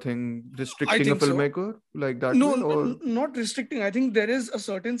whatever thing, restricting a filmmaker like that? No, not restricting. I think there is a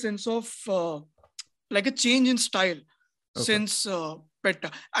certain sense of like a change in style since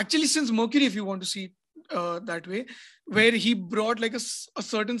Petta. Actually, since Mercury, if you want to see that way, where he brought like a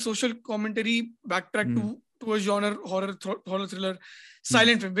certain social commentary backtrack to a genre horror thriller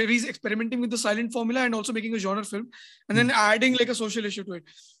silent film, where he's experimenting with the silent formula and also making a genre film and then adding like a social issue to it.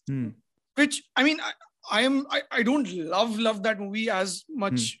 Which I mean, I don't love that movie as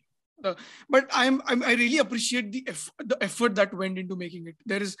much, but I really appreciate the effort that went into making it.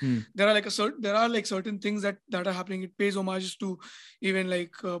 There are like certain things that are happening. It pays homages to even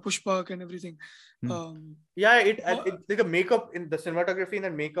like Pushpak and everything. Like the makeup in the cinematography and the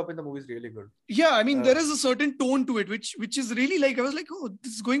makeup in the movie is really good. I mean, there is a certain tone to it, which is really like, I was like, oh,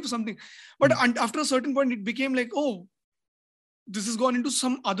 this is going for something. But after a certain point, it became like, oh, this has gone into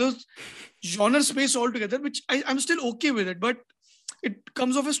some other genre space altogether, which I'm still okay with it, but it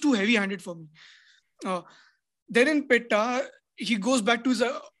comes off as too heavy-handed for me. Then in Petta, he goes back to his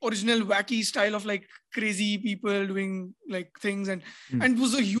original wacky style of like crazy people doing like things, and it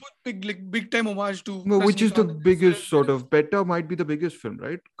was a huge big time homage to which is the biggest sort of Petta might be the biggest film,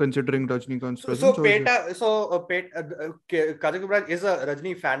 right? Considering Rajnikant's presence. Kartik Raj is a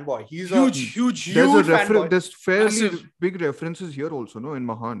Rajni fanboy. He's huge fanboy. There's fairly big references here also, no? In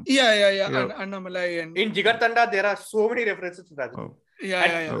Mahan. Annamalai and in Jigartanda there are so many references to Rajni.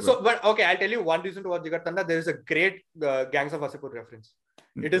 So, but okay, I'll tell you one reason to watch Jigartanda. There is a great Gangs of Wasseypur reference.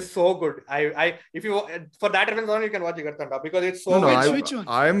 It is so good. If you for that reference only you can watch Jigartanda because it's so good. Which one?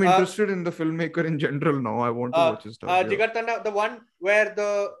 I am interested in the filmmaker in general now. I want to watch his stuff. Jigartanda, the one where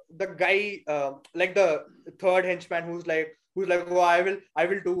the guy like the third henchman who's like, oh, I'll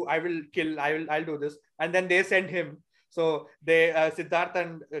do this, and then they send him. So they Siddharth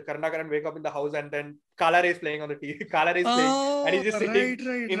and Karnakaran wake up in the house, and then Kala Ray is playing on the TV. Kala Ray is playing, and he's just sitting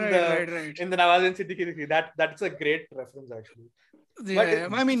in the Nawazuddin Siddiqui. That's a great reference actually.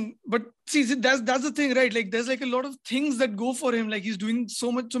 I mean, but see, that's the thing, right? Like, there's like a lot of things that go for him. Like, he's doing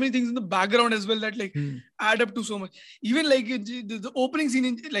so many things in the background as well that like add up to so much. Even like the opening scene,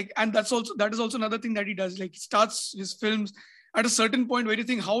 and that is also another thing that he does. Like, he starts his films at a certain point where you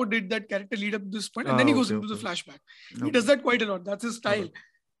think, how did that character lead up to this point? And then he goes into the flashback. He does that quite a lot. That's his style.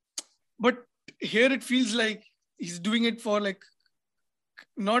 But here it feels like he's doing it for like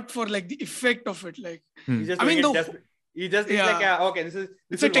not for like the effect of it. Like, He's just I mean, doing it just. He just is like, yeah, okay, this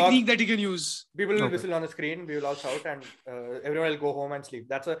it's a will work. technique that he can use. People will whistle on the screen, we will all shout, and everyone will go home and sleep.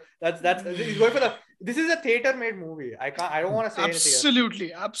 That's he's going for the. This is a theater-made movie. I don't want to say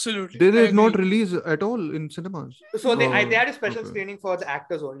absolutely. They did not release at all in cinemas. So they had a special screening for the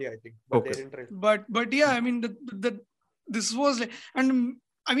actors only, I think. But they didn't release. But yeah, I mean this was like, and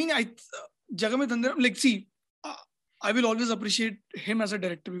I mean Jagame Thandiram, like, see, I will always appreciate him as a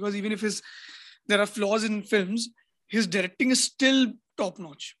director, because even if there are flaws in films, his directing is still top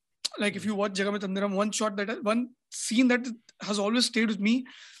notch. Like, if you watch Jagame Thandiram, one scene that has always stayed with me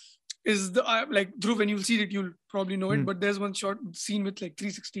is the like Dhruv, when you'll see it, you'll probably know it. But there's one scene with like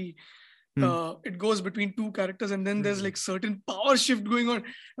 360. It goes between two characters, and then there's like certain power shift going on.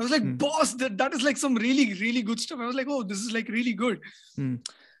 I was like, boss, that is like some really, really good stuff. I was like, oh, this is like really good.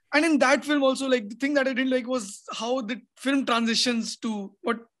 And in that film also, like, the thing that I didn't like was how the film transitions to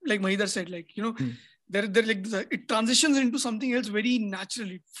what, like Mahidhar said, like, you know, they're like, it transitions into something else very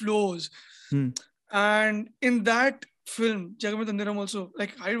naturally, it flows. And in that film, Jagame Thandiram also,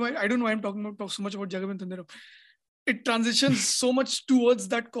 like, I don't know why I'm talking so much about Jagame Thandiram. It transitions so much towards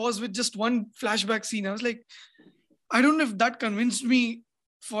that cause with just one flashback scene. I was like, I don't know if that convinced me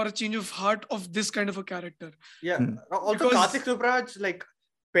for a change of heart of this kind of a character. Yeah. Also, Karthik Subraj, like,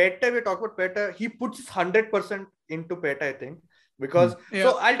 Petta, we talk about Petta, he puts his 100% into Petta, I think. Because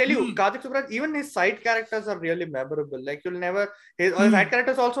so I'll tell you, Karthik Subraj, even his side characters are really memorable. Like, you'll never, his side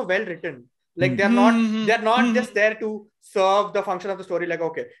characters are also well written. Like, they're not just there to serve the function of the story. Like,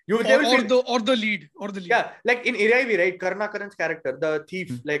 okay, or the lead. Yeah, like in Iraivi, right? Karunakaran's character, the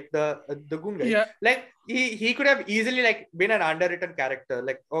thief, like the goon guy. Yeah. Like, he could have easily like been an underwritten character.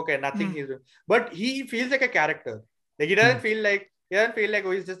 Like, okay, nothing he's doing, but he feels like a character. Like, he doesn't feel like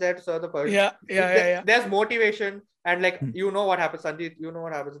oh, he's just there to serve the person. Yeah. There's motivation, and like, you know what happens, Sandeep. You know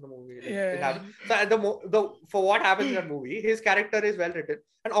what happens in the movie. Like, so for what happens in that movie, his character is well written,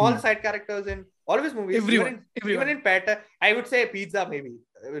 and all the side characters in all of his movies, everyone. Even in Petta, I would say Pizza maybe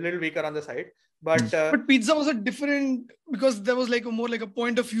a little weaker on the side, but Pizza was a different, because there was like more like a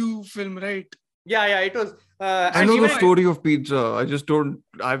point of view film, right? Yeah, it was. I know the story of Pizza.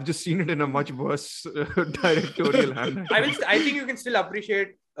 I've just seen it in a much worse directorial hand. I think you can still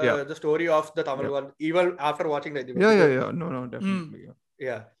appreciate the story of the Tamil one, even after watching the Yeah. No, definitely.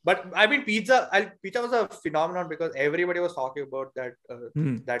 Yeah, but I mean, Pizza was a phenomenon because everybody was talking about that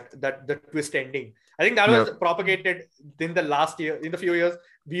the twist ending. I think that was propagated in the few years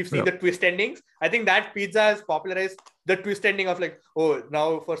we've seen the twist endings. I think that Pizza has popularized the twist ending of like, oh,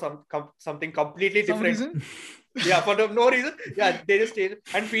 now for something completely different. For no reason. Yeah, they just changed.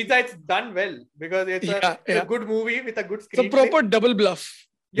 And Pizza, it's done well because it's a good movie with a good screenplay. It's a proper double bluff.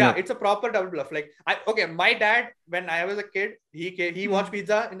 Yeah, it's a proper double bluff. Like, my dad, when I was a kid, he watched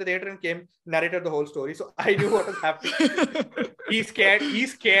Pizza in the theater and narrated the whole story. So I knew what was happening. He scared me.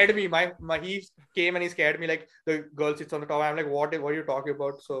 He came and he scared me. Like, the girl sits on the top. I'm like, what are you talking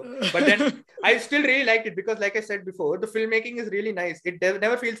about? So, but then I still really liked it because, like I said before, the filmmaking is really nice. It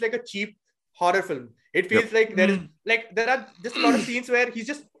never feels like a cheap horror film. It feels like there are just a lot of scenes where he's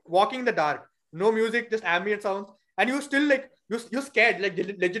just walking in the dark, no music, just ambient sounds, and you still like. You're scared, like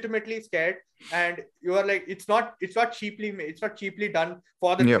legitimately scared, and you are like, it's not cheaply made, it's not cheaply done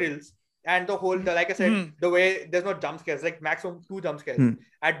for the thrills and the whole, like I said, the way there's no jump scares, like maximum 2 jump scares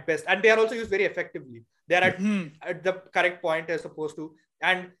at best, and they are also used very effectively. They're at the correct point as opposed to,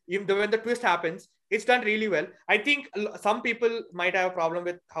 and even when the twist happens, it's done really well. I think some people might have a problem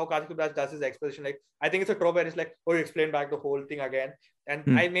with how Karthik Subraj does his exposition. Like, I think it's a trope where it's like, oh, you explain back the whole thing again, and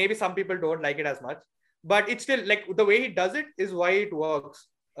maybe some people don't like it as much. But it's still like the way he does it is why it works.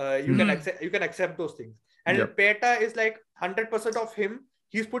 You can accept those things. And Petta is like 100% of him.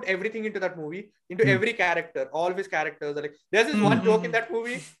 He's put everything into that movie, into every character. All of his characters are like. There's this one joke in that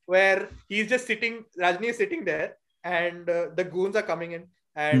movie where he's just sitting. Rajni is sitting there, and the goons are coming in,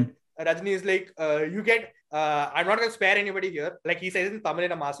 and Rajni is like, "You get. I'm not gonna spare anybody here." Like, he says in Tamil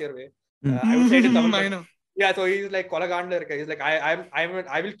in a massier way. I would say it in Tamil. I know. Yeah, so he's like, he's like,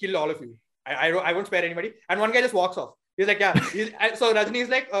 I will kill all of you. I won't spare anybody. And one guy just walks off. He's like, yeah. So Rajni is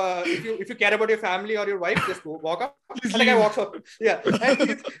like, if you care about your family or your wife, just go walk up. And the guy walks off. Yeah.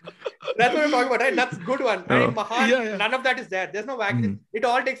 That's what we're talking about, right? That's a good one. Right? Mahan, none of that is there. There's no wagon. It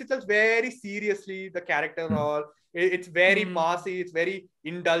all takes itself very seriously. The character all. It's very massy. It's very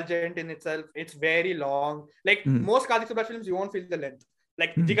indulgent in itself. It's very long. Like most Karthik Subraj films, you won't feel the length.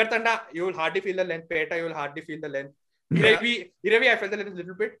 Like Jigar Tanda, you will hardly feel the length. Petta, you will hardly feel the length. Iraivi, I felt the length a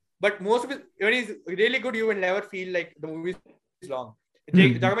little bit. But most of it, when he's really good, you will never feel like the movie is long.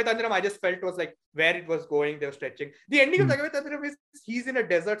 Jagametandram, I just felt was like where it was going, they were stretching. The ending of Jagametandram is he's in a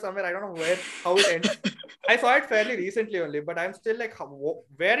desert somewhere. I don't know how it ends. I saw it fairly recently only, but I'm still like,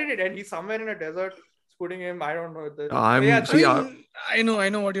 where did it end? He's somewhere in a desert. Putting him, I don't know. I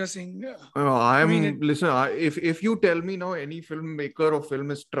know what you're saying. Listen, if you tell me now any filmmaker or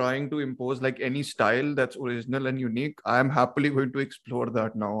film is trying to impose like any style that's original and unique, I'm happily going to explore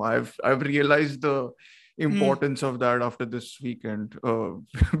that now. I've realized the importance of that after this weekend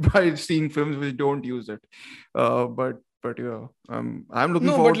by seeing films which don't use it. But yeah, I'm looking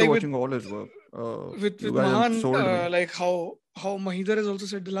forward to watching all his work. With Mahan, like how Mahidhar has also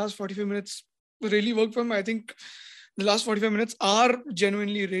said, the last 45 minutes really worked for him. I think the last 45 minutes are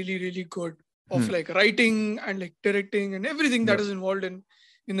genuinely really, really good of like writing and like directing and everything that is involved in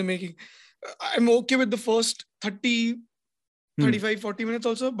the making. I'm okay with the first 30, 35, 40 minutes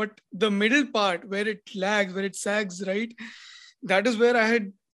also, but the middle part where it lags, where it sags, right? That is where I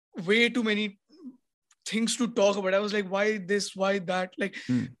had way too many things to talk about. I was like, why this, why that? Like,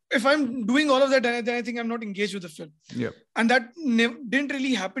 if I'm doing all of that, then I think I'm not engaged with the film. Yeah. And that didn't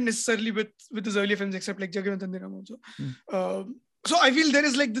really happen necessarily with his earlier films, except like Jagametandram also. So I feel there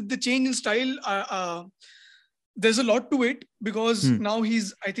is like the change in style. There's a lot to it because now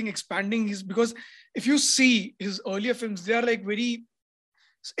he's, I think, expanding because if you see his earlier films, they are like very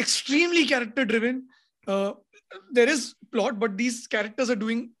extremely character driven. There is plot, but these characters are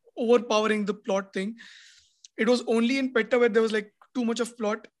overpowering the plot thing. It was only in Petta where there was like too much of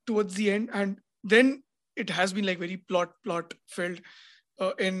plot towards the end, and then it has been like very plot filled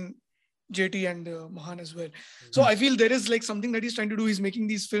in JT and Mahan as well. So I feel there is like something that he's trying to do. He's making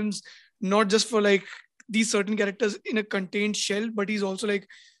these films not just for like these certain characters in a contained shell, but he's also like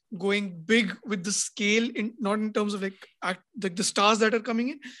going big with the scale, not in terms of like the stars that are coming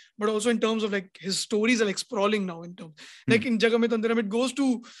in, but also in terms of like his stories are like sprawling now in terms like in Jagametandram it goes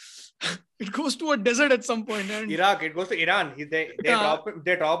to a desert at some point, and Iraq, it goes to Iran. They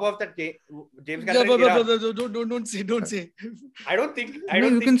drop off that James Gunn. Don't say. I don't think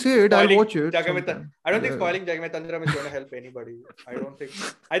you can say it. I'll watch it. I don't think spoiling Jagametandram is going to help anybody. I don't think.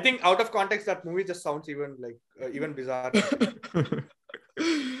 I think out of context that movie just sounds even bizarre.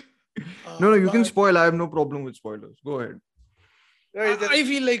 No, you can spoil. I have no problem with spoilers. Go ahead. I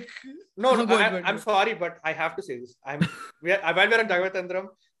feel like I'm sorry, but I have to say this. While we're on Jagametandram,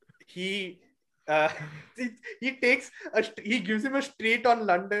 he gives him a street on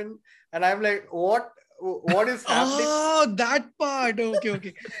London, and I'm like, what is happening? Oh, that part.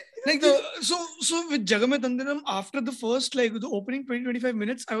 Okay. Like so with Jagametandram, after the first like the opening 20-25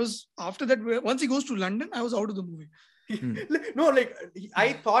 minutes, I was after that once he goes to London, I was out of the movie. No, like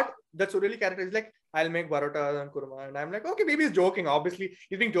I thought that's really character is like, I'll make Barota and Kurma, and I'm like, okay, maybe he's joking. Obviously,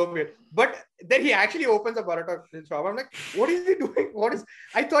 he's being joking. But then he actually opens a Barota shop. I'm like, what is he doing?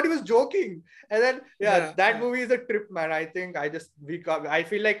 I thought he was joking. And then that movie is a trip, man. I think I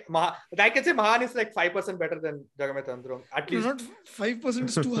feel like I can say Mahan is like 5% better than Jagametandram. At least not 5%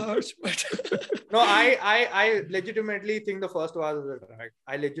 is too harsh, but no, I legitimately think the first was a drag.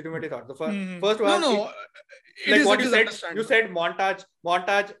 I legitimately thought the first was like what you said. You said montage. One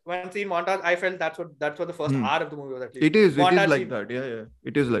scene montage. I felt that's what the first hour of the movie was at least. It is like that. Yeah.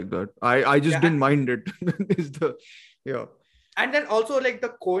 It is like that. I just didn't mind it. And then also like the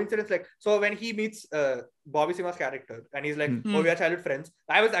coincidence, like so when he meets Bobby Sima's character and he's like, oh, we are childhood friends.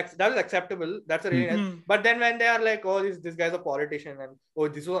 That was acceptable. That's a really nice. But then when they are like, oh, this guy's a politician, and oh,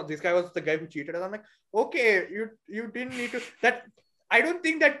 this guy was the guy who cheated, and I'm like, okay, you didn't need to that. I don't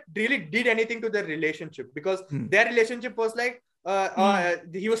think that really did anything to their relationship, because their relationship was like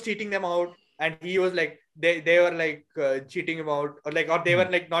he was cheating them out, and he was like they were like cheating him out, or they were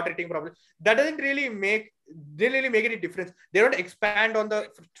like not treating properly. That doesn't really make any difference. They don't expand on the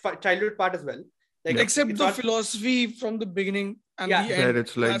childhood part as well. Like, except the philosophy from the beginning and the end.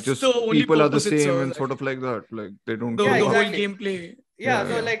 It's like just people are the same and sort of like that. Like they don't. The whole gameplay.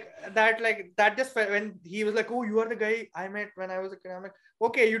 So that just when he was like, oh, you are the guy I met when I was a kid. I'm like,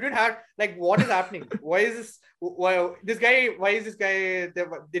 okay, you didn't have like, what is happening? Why is this guy?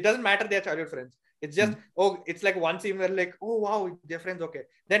 It doesn't matter. They're childhood friends. It's just it's like one scene where like, oh wow, they're friends. Okay,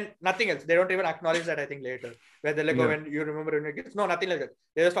 then nothing else. They don't even acknowledge that. I think later where they're like, oh, when you remember when kids. No, nothing like that.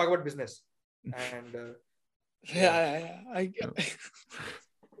 They just talk about business and.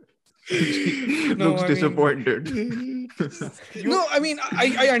 Looks disappointed. No, I mean,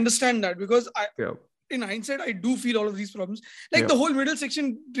 I understand that, because in hindsight, I do feel all of these problems. Like the whole middle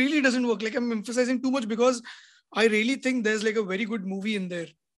section really doesn't work. Like I'm emphasizing too much, because I really think there's like a very good movie in there.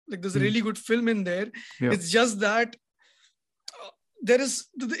 Like there's a really good film in there. It's just that there is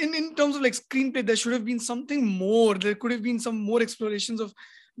in terms of like screenplay, there should have been something more. There could have been some more explorations of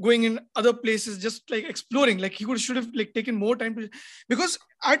going in other places, just like exploring. Like he should have like taken more time to, because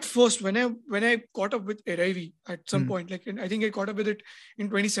at first when I caught up with Arrival at some point, like I think I caught up with it in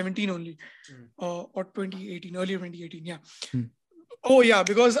 2017 only, or 2018, earlier 2018, yeah. Oh yeah,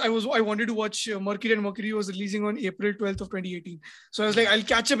 because I wanted to watch Mercury, and Mercury was releasing on April 12th of 2018. So I was like, I'll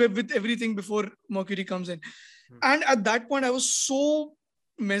catch up with everything before Mercury comes in. And at that point, I was so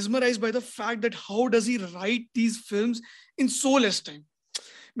mesmerized by the fact that how does he write these films in so less time?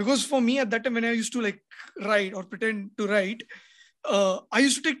 Because for me at that time, when I used to like write or pretend to write, I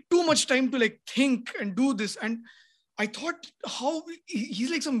used to take too much time to like think and do this. And I thought how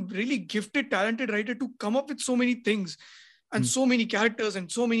he's like some really gifted, talented writer to come up with so many things and so many characters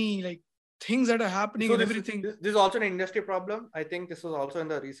and so many like things that are happening, so and everything. This is also an industry problem. I think this was also in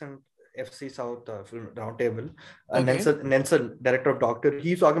the recent FC South film roundtable. Nelson, director of Doctor,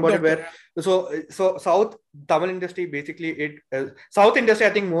 he's talking about it where so South Tamil industry basically South industry,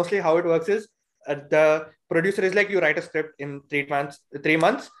 I think mostly how it works is the producer is like, you write a script in 3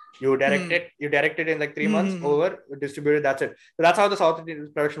 months, you direct it in like 3 months, over, distribute it, that's it. So that's how the South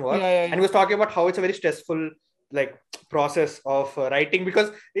Indian production works. And he was talking about how it's a very stressful like process of writing,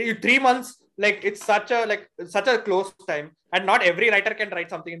 because 3 months, like it's such a close time, and not every writer can write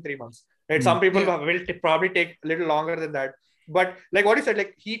something in 3 months, right? Some people will probably take a little longer than that, but like what he said,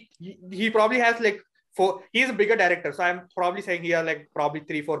 like he probably has like he's a bigger director, so I'm probably saying here like probably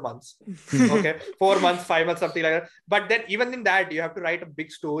 3-4 months. Okay, 4 months, 5 months, something like that. But then even in that, you have to write a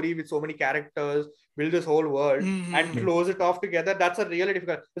big story with so many characters, build this whole world, and close it off together. That's a really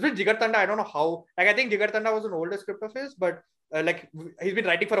difficult. With Jigar Thanda, I don't know how. Like I think Jigar Thanda was an older script of his, but like he's been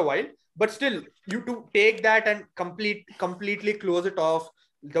writing for a while. But still, you to take that and completely close it off,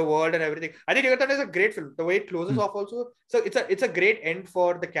 the world and everything. I think Jigar Thanda is a great film. The way it closes off also. So it's a great end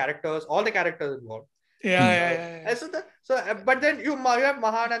for the characters, all the characters involved. Yeah. But then you have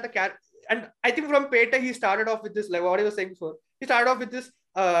Mahan and the cat, and I think from Peta he started off with this, like what I was saying before. He started off with this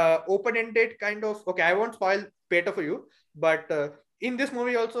open-ended kind of. Okay, I won't spoil Peta for you, but in this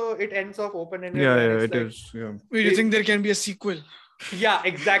movie also it ends off open-ended. It is. Yeah. Wait, you think there can be a sequel? Yeah,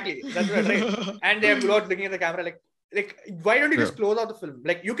 exactly. That's what, right? And they're both looking at the camera like why don't you just close out the film?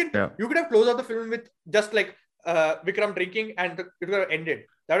 Like you could have closed out the film with just like Vikram drinking and it would have ended.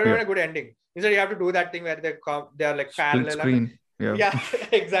 That would have been a good ending. Instead, you have to do that thing where they are like parallel. Screen. Yeah,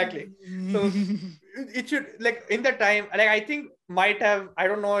 exactly. So it should, like in the time, like I think might have, I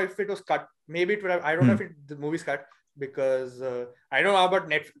don't know if it was cut. Maybe it would have. I don't know if the movie's cut, because I don't know about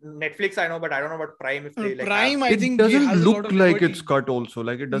Netflix. I know, but I don't know about Prime. If they like Prime, I think it doesn't look like it's cut. Also,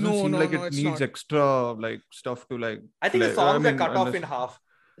 like it doesn't seem like it needs extra like stuff to like. I think the songs are cut off in half.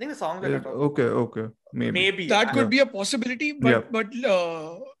 I think the songs are cut off. Okay, maybe that could be a possibility, but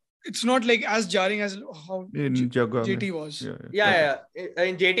it's not like as jarring as how in Jaga, JT was. Yeah.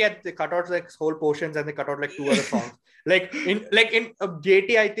 In JT, they cut out like whole portions and they cut out like 2 other songs. like in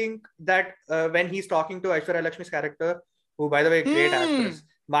JT, I think that when he's talking to Aishwarya Lakshmi's character, who by the way, great actress,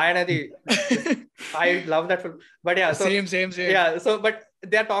 Maya Nadi, I love that film. But yeah, so same. Yeah, so but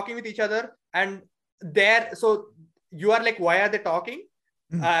they're talking with each other, and so you are like, why are they talking?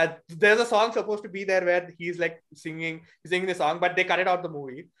 There's a song supposed to be there where he's like singing the song, but they cut it out the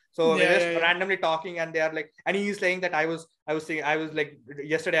movie. So they're just randomly talking, and they are like, and he's saying that I was like,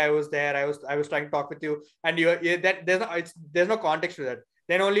 yesterday I was there, I was trying to talk with you, and there's no context to that.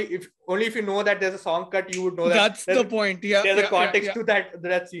 Then only if you know that there's a song cut, you would know that. That's the point. Yeah, there's a context to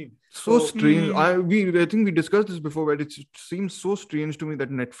that scene. So strange. I think we discussed this before, but it seems so strange to me that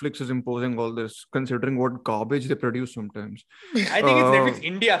Netflix is imposing all this, considering what garbage they produce sometimes. I think it's Netflix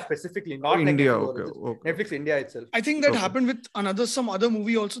India specifically, not India. Netflix, Okay. Netflix India itself. I think that happened with some other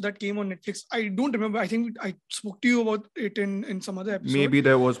movie also that came on Netflix. I don't remember. I think I spoke to you about it in some other episode. Maybe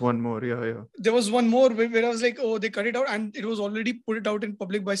there was one more. Yeah. There was one more where I was like, oh, they cut it out, and it was already put it out in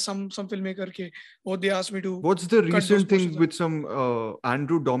public by some filmmaker. Okay, they asked me to. What's the recent thing with some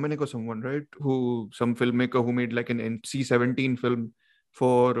Andrew Dominic or someone, right? Some filmmaker who made like an NC-17 film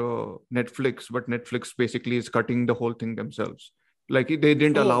for Netflix, but Netflix basically is cutting the whole thing themselves. Like they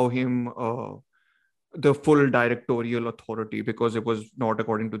didn't allow him the full directorial authority because it was not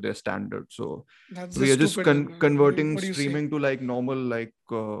according to their standards. So we are just converting streaming to like normal like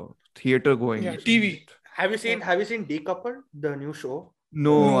theater going. Yeah, TV. Have you seen Decoupled, the new show?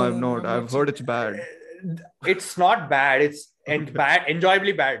 No, I've not. I've heard it's bad. It's not bad. It's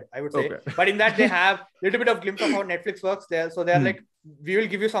enjoyably bad, I would say. Okay. But in that they have a little bit of glimpse of how Netflix works there. So they're like, we will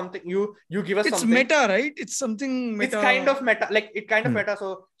give you something. You give us something. It's meta, right? It's something meta. It's kind of meta. Like it kind of meta.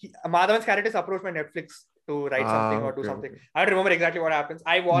 So Madhavan's character is approached by Netflix to write something or do something. I don't remember exactly what happens. I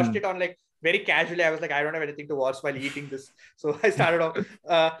watched it on like very casually. I was like, I don't have anything to watch while eating this, so I started off.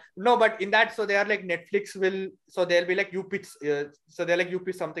 No, but in that, so they are like Netflix will, so they'll be like, you pitch, so they're like, you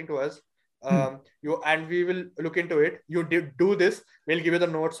pitch something to us. And we will look into it. You do this, we'll give you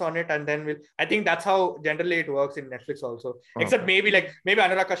the notes on it, and then I think that's how generally it works in Netflix also. Except maybe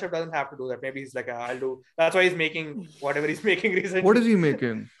Anurag Kashyap doesn't have to do that. Maybe he's like, I'll do. That's why he's making whatever he's making recently. What is he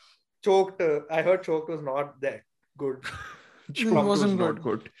making? Choked. I heard Choked was not that good. It wasn't not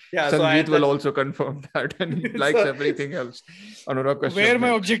good. Yeah, Sangeet will also confirm that, and he likes everything else. Anurag Kashyap. Where my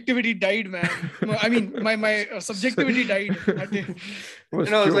objectivity died, man. I mean, my subjectivity died that day.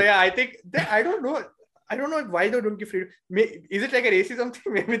 So yeah, I think I don't know why they don't give freedom. Is it like a racism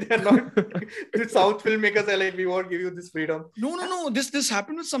thing? Maybe they're not. The South filmmakers are like, we won't give you this freedom. No. This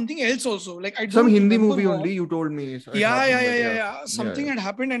happened with something else also. Like I don't some Hindi remember movie what. only. You told me. So Yeah. Something had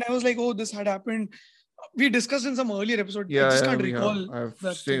happened, and I was like, oh, this had happened. We discussed in some earlier episode. I just can't recall.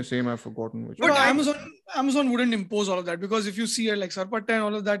 Same. I've forgotten which. But Amazon wouldn't impose all of that, because if you see like Sarpatta and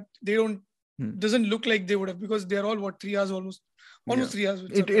all of that, they don't. Doesn't look like they would have, because they're all 3 hours almost 3 hours.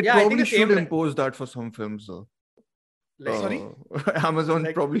 It probably should impose that for some films though. Sorry? Amazon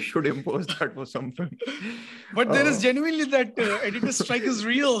probably should impose that for some films. But there is genuinely that editor strike is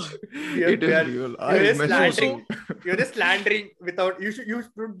real. It is real. You're just slandering without. You should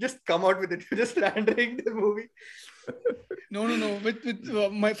just come out with it. You're just slandering the movie. No.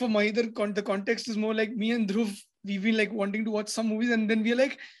 The context is more like me and Dhruv. We've been like wanting to watch some movies, and then we're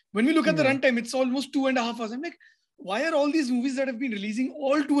like, when we look at the runtime, it's almost 2.5 hours. I'm like, why are all these movies that have been releasing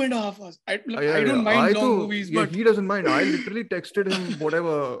all 2.5 hours? I don't mind long movies, but he doesn't mind. I literally texted him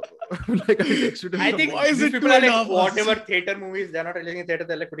whatever. I texted him. I think why is it people are like, whatever theater movies, they're not releasing in theater,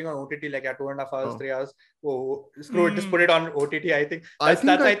 they're like putting on OTT, like 2.5 hours, 3 hours. Oh, screw it, just put it on OTT. I think I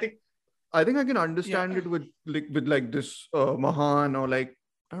think I can understand it with this Mahan, or like,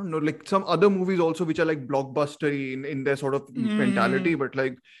 I don't know, like some other movies also which are like blockbustery in their sort of mentality, but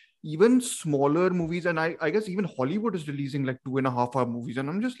like even smaller movies, and I guess even Hollywood is releasing like 2.5 hour movies, and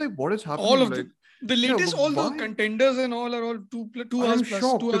I'm just like, what is happening? All of the latest, all the contenders and all are all 2 hours plus,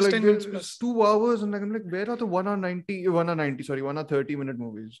 2 hours 10 minutes plus. 2 hours, and like I'm like, where are the 1 hour 30-minute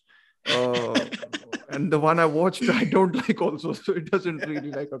movies? And the one I watched, I don't like also, so it doesn't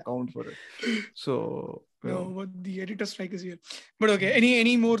really like account for it. So no, but the editor strike is here. But okay,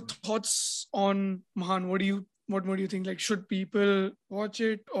 any more thoughts on Mahan? What more do you think? Like, should people watch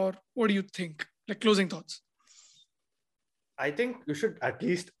it, or what do you think? Like, closing thoughts. I think you should at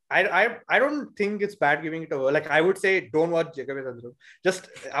least. I don't think it's bad giving it over. Like, I would say, don't watch Jacob Sandhu. Just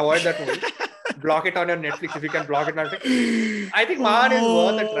avoid that movie. Block it on your Netflix if you can block it on Netflix. I think Mahan is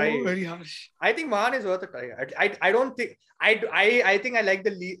worth a try. Very harsh. I think Mahan is worth a try. I don't think I think I like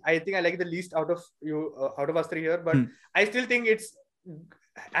the least out of us three here, but I still think it's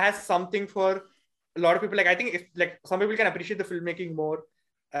has something for a lot of people. Like, I think if like some people can appreciate the filmmaking more.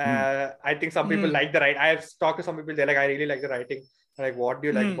 I think some people like the writing. I have talked to some people, they're like, I really like the writing. I'm like, what do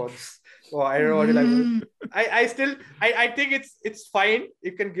you like about this? Oh, I don't know what you like about it. I think it's fine.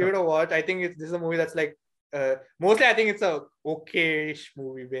 You can give it a watch. I think this is a movie that's like mostly I think it's a okay-ish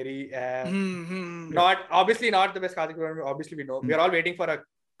movie. Very not the best Karthik movie. Obviously, we know. We are all waiting for a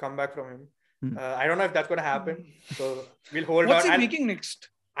comeback from him. I don't know if that's going to happen. So we'll hold on. What's he making next?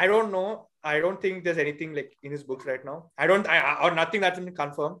 I don't know. I don't think there's anything like in his books right now. Or nothing that's been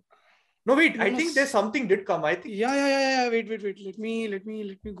confirmed. No, wait. I think there's something did come. I think. Yeah. Wait. Let me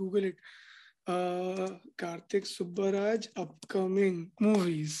Google it. Karthik Subbaraj upcoming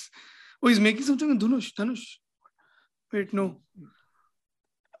movies. Oh, he's making something with Dhanush. Wait, no.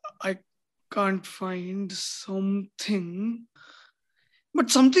 I can't find something. But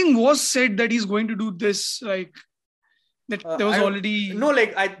something was said that he's going to do this, like that there was already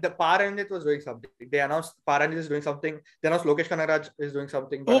the Paranjit was doing something. They announced Paranjit is doing something. They announced Lokesh Kanagaraj is doing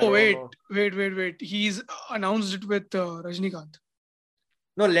something. Oh wait! He's announced it with Rajinikanth.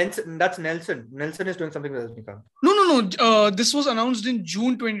 No, that's Nelson. Nelson is doing something with Rajinikanth. No. This was announced in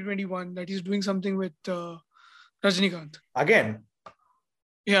June 2021 that he's doing something with Rajinikanth. Again?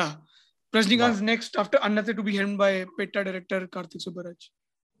 Yeah. Rajinikanth's next after Annathe to be helmed by Petta director Karthik Subbaraj.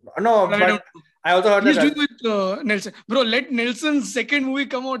 No, but I also heard he's doing with Nelson. Bro, let Nelson's second movie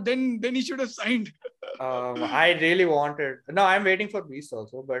come out, then he should have signed. I really wanted. No, I'm waiting for Beast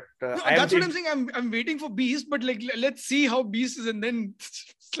also, but that's what I'm saying. I'm waiting for Beast, but like let's see how Beast is, and then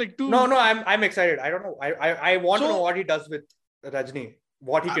it's like two. No, I'm excited. I don't know. I want to know what he does with Rajni.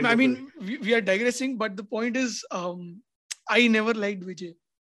 What he can. I mean, we are digressing, but the point is, I never liked Vijay.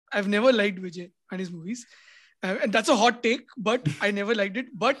 I've never liked Vijay and his movies. And that's a hot take, but I never liked it.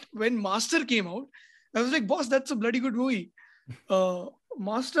 But when Master came out, I was like, boss, that's a bloody good movie.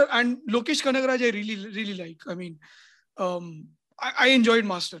 Master and Lokesh Kanagaraj, I really like. I mean, I enjoyed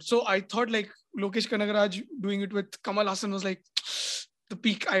Master. So I thought like Lokesh Kanagaraj doing it with Kamal Hassan was like the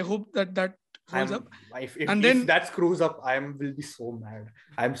peak. I hope that holds up. If that screws up, will be so mad.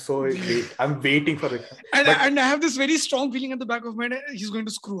 I'm waiting for it. And I have this very strong feeling at the back of my head, he's going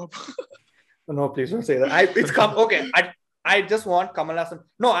to screw up. No, please don't say that. Okay. I just want Kamal Hassan.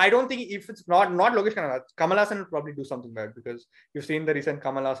 No, I don't think if it's not Lokesh Kanagaraj, Kamal Hassan will probably do something bad because you've seen the recent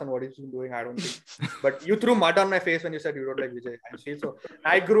Kamal Hassan, what he's been doing. I don't think. But you threw mud on my face when you said you don't like Vijay. So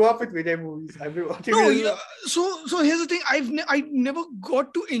I grew up with Vijay movies. I've been watching. So here's the thing. I never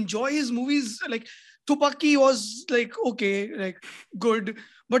got to enjoy his movies. Like Tupaki was like okay, like good,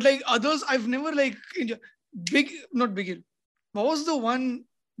 but like others I've never like enjoyed. Not Big Hill. What was the one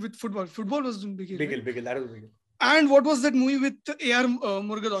with football? Football was Big Hill. Big Hill. That was Big Hill. And what was that movie with A.R.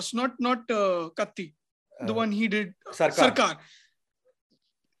 Murugadoss? Not Katti. The one he did. Sarkar.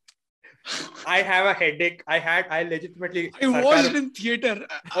 I have a headache. I legitimately. I watched it in theater.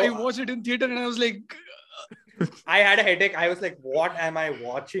 I watched it in theater and I was like. I had a headache. I was like, what am I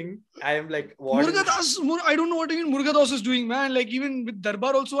watching? I am like, what? Murugadoss. I don't know what even Murugadoss is doing, man. Like even with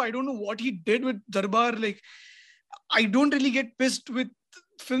Darbar also, I don't know what he did with Darbar. Like I don't really get pissed with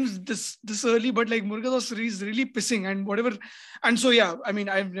films this early, but like Murugadoss is really pissing and whatever. And so yeah, I mean,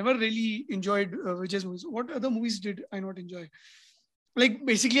 I've never really enjoyed Vijay's movies. What other movies did I not enjoy? Like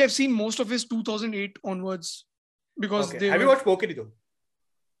basically, I've seen most of his 2008 onwards because have you watched Pokeri though?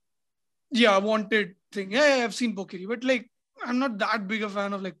 Yeah, Wanted thing. Yeah, I've seen Pokeri, but like I'm not that big a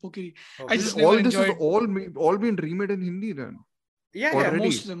fan of like Pokeri. I just never enjoyed. This is all been remade in Hindi then. Yeah,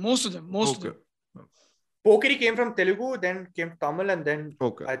 most of them. Pokeri came from Telugu, then came Tamil, and then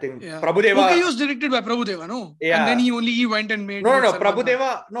I think Prabhudeva. Pokeri was directed by Prabhudeva, no? Yeah. And then he went and made. No.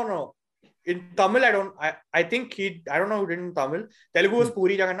 Prabhudeva, no. In Tamil, I think I don't know who did in Tamil. Telugu was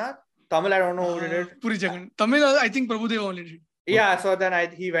Puri Jagannath. Tamil, I don't know who did it. Puri Jagannath. Tamil, I think Prabhudeva only did. Yeah, so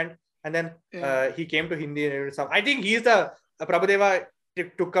then he went, and then he came to Hindi and some. I think he's the Prabhudeva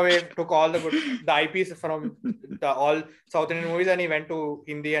took all the IPs from all South Indian movies, and he went to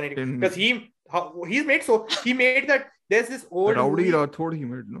Hindi and because he made that there's this old Rowdy Rathod he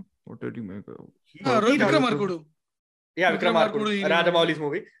made, no? What did he make? Vikram Arkudu. Yeah, Vikram Arkudu. Rajamouli's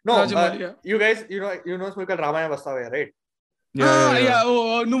movie. No, you guys, you know this movie called Ramayana Vastavaya, right? Yeah.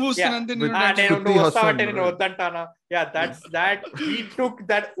 Nuvu Stanante. Yeah, that's that. He took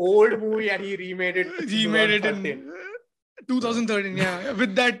that old movie and he remade it. He made it in 2013. Yeah,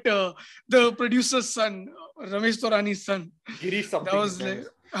 with that the producer's son, Ramesh Taurani's son. Girish something. That was like.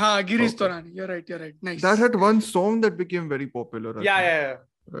 Girish Taurani. You're right. Nice. That had one song that became very popular. Yeah.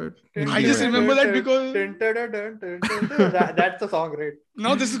 Right. I just remember that because that's the song, right?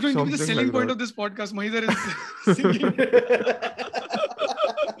 Now this is going to be the selling point of this podcast. Mahidhar is singing.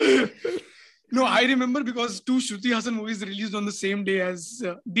 No, I remember because two Shruti Hassan movies released on the same day as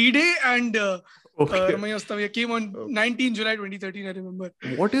D-Day and Ramayana Vastavaya came on 19 July 2013. I remember.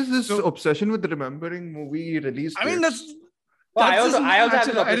 What is this obsession with remembering movie release? I mean, that's. I also have this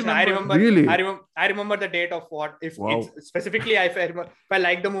obsession. I remember the date of what if it's specifically if I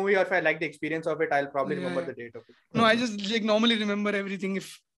like the movie or if I like the experience of it, I'll probably remember the date of it. No, I just like normally remember everything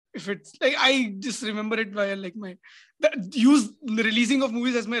if it's like I just remember it via like use the releasing of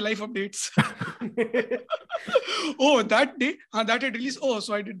movies as my life updates. That day that had released.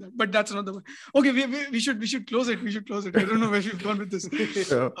 So I did that, but that's another one. Okay, we should close it. I don't know where we've gone with this.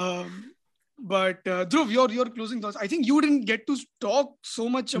 But Dhruv, your closing thoughts. I think you didn't get to talk so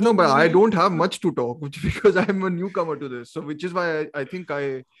much about. No, but I don't have much to talk, because I'm a newcomer to this. So which is why I think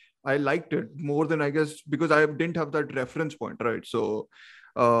I liked it more than I guess because I didn't have that reference point, right? So,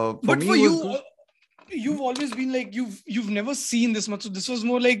 but for you, you've always been like you've never seen this much. So this was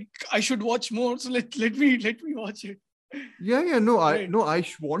more like I should watch more. So let me watch it. Yeah. No, I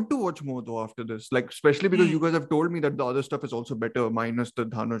want to watch more though after this. Like especially because you guys have told me that the other stuff is also better, minus the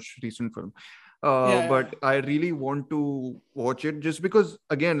Dhanush recent film. But I really want to watch it just because,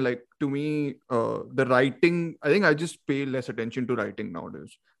 again, like to me, the writing. I think I just pay less attention to writing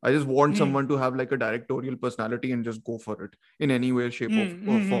nowadays. I just want someone to have like a directorial personality and just go for it in any way, shape,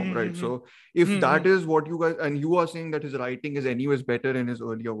 or form, right? So if that is what you guys, and you are saying that his writing is anyways better in his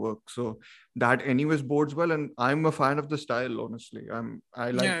earlier work, so that anyways bodes well. And I'm a fan of the style, honestly.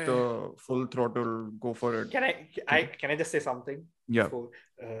 I like the full throttle, go for it. Can I just say something? Yeah. So,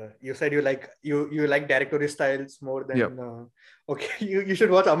 you said you like directorial styles more than okay. You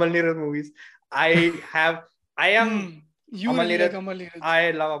should watch Amal Neer's movies. I am You Amal really Neeraj. like Amal Neeraj.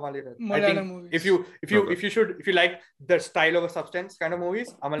 I love Amal Neeraj. I Malayalam think movies. if you like the style over substance kind of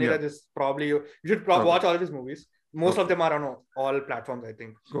movies, Amal Neeraj is probably you should watch all of his movies. Most of them are on all platforms, I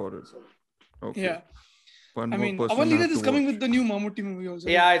think. Got it. Okay. Yeah. One I more mean, person Amal I have Neeraj is to coming watch. with the new Mammootty movie also.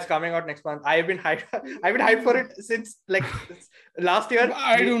 Yeah, it's coming out next month. I've been hyped for it since like last year.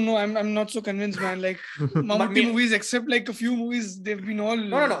 I don't know. I'm not so convinced, man. Like Mammootty movies, except like a few movies, they've been all.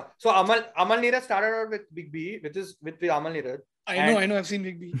 No. So Amal Neeraj started out with Big B, which is with the Amal Neeraj. I know. I've seen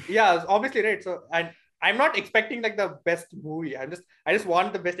Big B. Yeah, obviously, right. So and I'm not expecting like the best movie. I just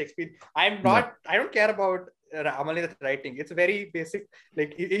want the best experience. I don't care about Amal Neeraj writing. It's very basic.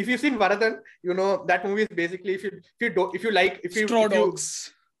 Like if you've seen Varadan, you know that movie is basically if you Straw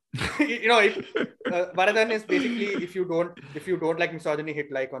Dogs. Varadan is basically if you don't like misogyny,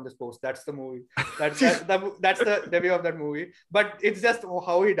 hit like on this post. That's the movie. That's the debut of that movie. But it's just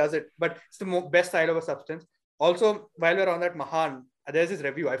how he does it. But it's the best style of a substance. Also, while we're on that Mahan, there's this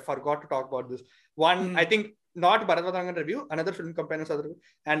review. I forgot to talk about this one. I think not Bharat Vatangan review, another film companion's other review,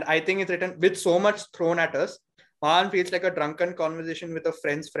 and I think it's written with so much thrown at us. Mahan feels like a drunken conversation with a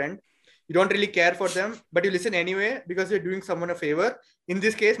friend's friend. You don't really care for them, but you listen anyway because you're doing someone a favor. In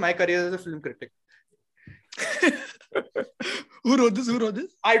this case, my career as a film critic. Who wrote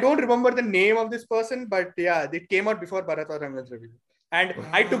this? I don't remember the name of this person, but yeah, it came out before Bharat Vatangan's review. And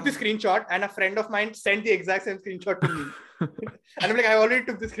I took the screenshot, and a friend of mine sent the exact same screenshot to me. And I'm like, I already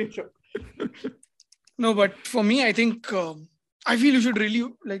took the screenshot. No, but for me, I think I feel you should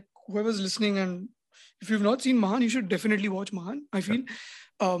really, like, whoever's listening, and if you've not seen Mahan, you should definitely watch Mahan. I feel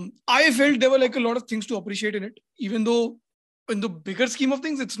I felt there were like a lot of things to appreciate in it, even though in the bigger scheme of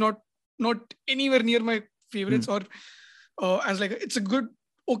things, it's not anywhere near my favorites or as like it's a good,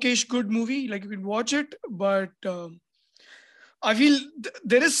 okayish, good movie. Like you can watch it, but I feel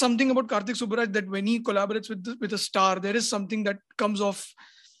there is something about Karthik Subbaraj that when he collaborates with a star, there is something that comes off.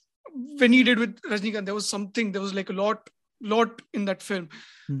 When he did with Rajinikanth, there was like a lot in that film.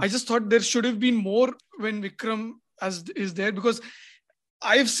 I just thought there should have been more when Vikram is there, because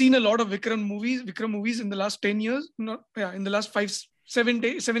I've seen a lot of Vikram movies in the last 10 years, in the last 7,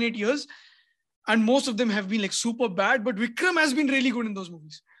 8 years. And most of them have been like super bad, but Vikram has been really good in those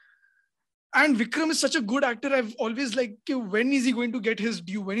movies. And Vikram is such a good actor. I've always like, when is he going to get his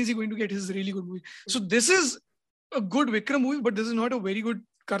due? When is he going to get his really good movie? So this is a good Vikram movie, but this is not a very good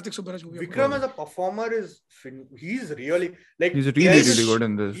Karthik Subbaraj movie. Vikram as a performer he's really like he's really good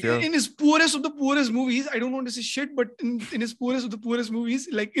in this. Yeah. In his poorest of the poorest movies, I don't want to say shit, but in his poorest of the poorest movies,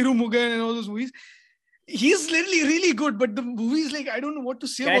 like Irumugan and all those movies, he's literally really good. But the movies, like, I don't know what to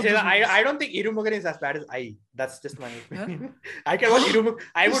say about those movies. I don't think Irumugan is as bad as I. That's just my opinion. I can watch Irumugan.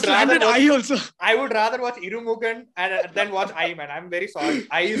 I would rather watch Irumugan and then watch I, man. I'm very sorry.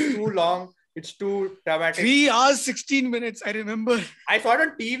 I is too long. It's too dramatic. 3 hours, 16 minutes. I remember. I saw it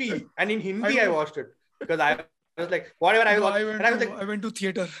on TV and in Hindi I watched it because I was like, whatever I watched. I went to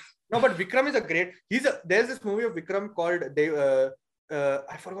theater. No, but Vikram is a great. There's this movie of Vikram called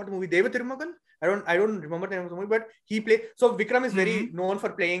I forgot the movie. Deva Tirumagan. I don't remember the name of the movie, but he played. So Vikram is very known for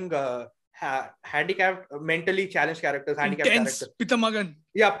playing handicapped, mentally challenged characters, handicapped characters. Pitamagan.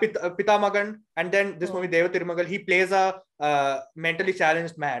 Yeah, Pitamagan. And then this movie, Deva Tirumagal, he plays a mentally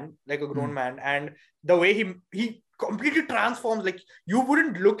challenged man, like a grown man. And the way he completely transforms, like you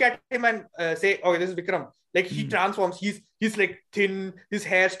wouldn't look at him and say, oh, this is Vikram. Like he transforms. He's like thin, his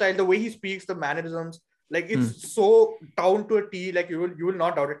hairstyle, the way he speaks, the mannerisms. Like it's so down to a T, like you will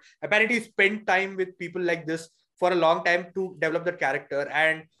not doubt it. Apparently he spent time with people like this for a long time to develop that character.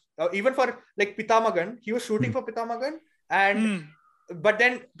 And even for like Pitamagan, he was shooting for Pitamagan, and but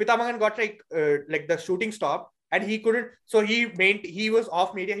then Pitamagan got like the shooting stopped, and he couldn't. So he was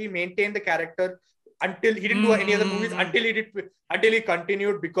off media. He maintained the character until he didn't do any other movies until he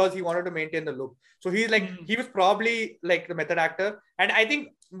continued because he wanted to maintain the look. So he's like he was probably like the method actor, and I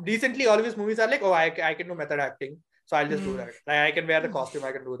think recently all of his movies are like, oh, I can do method acting, so I'll just do that. Like, I can wear the costume,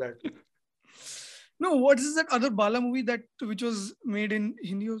 I can do that. No, what is that other Bala movie which was made in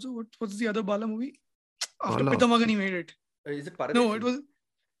Hindi also? What's the other Bala movie? After Pitamagan, he made it. Is it Paradesi? No, it was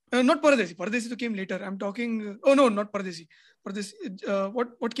not Paradesi. Paradesi came later. I'm talking. Oh no, not Paradesi. Paradesi.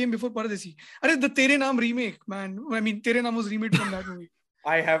 What came before Paradesi? The Tere Naam remake, man. I mean, Tere Naam was remade from that movie.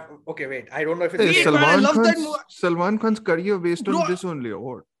 Okay, wait. I don't know if it's Salman Khan's career based on this only, or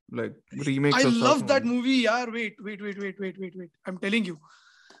what? Like remakes. I love that movie. Yeah, wait. I'm telling you.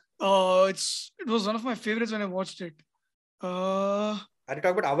 It was one of my favorites when I watched it. Are you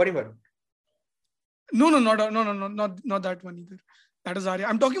talking about Avaniman? No, not that one either. That is Arya.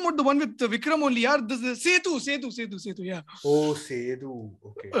 I'm talking about the one with Vikram only. Yeah, Setu. Yeah. Oh, Setu.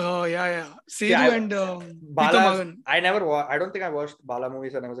 Okay. Yeah. Setu and Bala. I don't think I watched Bala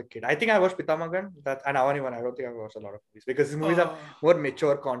movies when I was a kid. I think I watched Pitamagan. And Avani one. I don't think I watched a lot of movies because these movies are more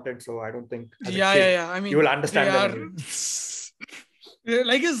mature content. So I don't think. Yeah. I mean, you will understand them.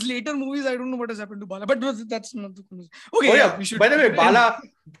 Like his later movies, I don't know what has happened to Bala, but that's not the conversation. Okay. Oh yeah. We should. By the way, Bala.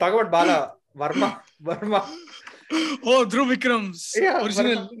 Talk about Bala. Varma. Oh, Dhruv Vikram's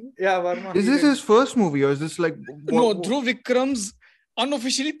original. Varma. Is this his first movie or is this like... No, Dhruv Vikram's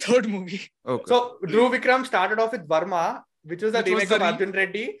unofficially third movie. Okay. So Dhruv Vikram started off with Varma, which was the remake of Arjun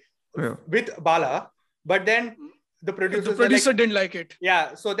Reddy with Bala. But then the producer didn't like it.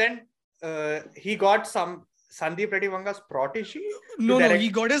 Yeah. So then he got some Sandeep Reddy Vanga's protege. No, he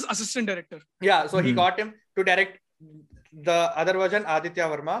got his assistant director. Yeah. So he got him to direct the other version, Aditya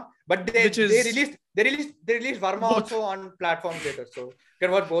Varma, but they released Varma both. Also on platforms later, so you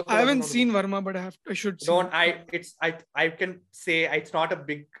can watch both. I haven't seen Varma, but I should. I can say it's not a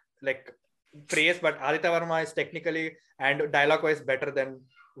big like praise, but Aditya Varma is technically and dialogue wise better than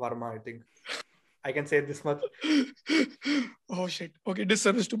Varma. I think I can say this much. Oh shit! Okay,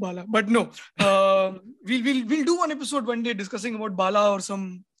 disservice to Bala, but no. We'll do one episode one day discussing about Bala or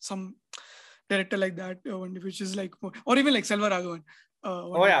some director like that, which is like, or even like Selva Raghavan.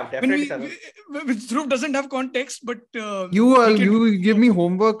 Definitely. Which Dhruv doesn't have context, but you give me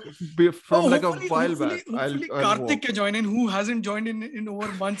homework from like a while back. Hopefully Karthik can join in, who hasn't joined in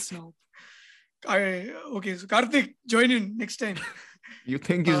over months now. Okay, so Karthik, join in next time. You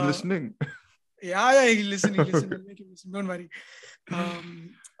think he's listening? Yeah, he'll listen. I'll make him listen. Don't worry.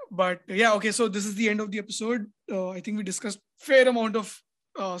 But yeah, okay. So this is the end of the episode. I think we discussed fair amount of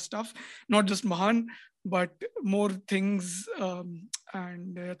stuff, not just Mahan, but more things.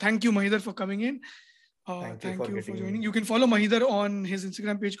 And thank you, Mahidhar, for coming in. Thank you for joining. You can follow Mahidhar on his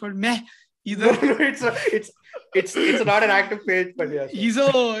Instagram page called Meh. No, it's not an active page, but yeah. He's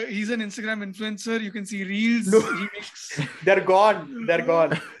an Instagram influencer. You can see reels, remix. They're gone. They're all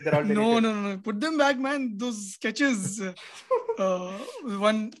deleted. No. Put them back, man. Those sketches.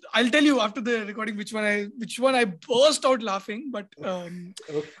 One, I'll tell you after the recording which one I burst out laughing. But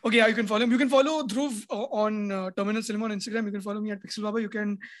okay, yeah, you can follow him. You can follow Dhruv on Terminal Cinema on Instagram. You can follow me at Pixel Baba. You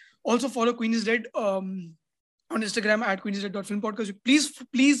can also follow Queen is Dead on Instagram at queensdead.filmpodcast.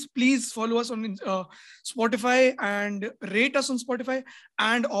 Please follow us on Spotify and rate us on Spotify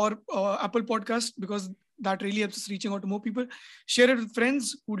and or Apple Podcast, because that really helps us reaching out to more people. Share it with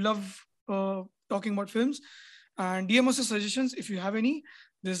friends who love talking about films, and DM us your suggestions if you have any.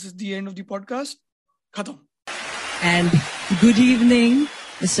 This is the end of the podcast. Khatam. And good evening,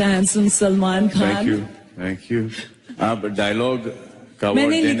 Mr. Handsome Salman Khan. Thank you. आप dialogue मैं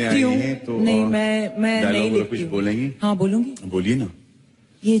नहीं लिखती हूँ, नहीं मैं नहीं लिखती कुछ बोलेंगी? हाँ बोलूंगी। बोलिए ना।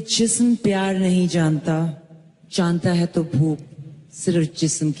 ये जिस्म प्यार नहीं जानता है तो भूख, सिर्फ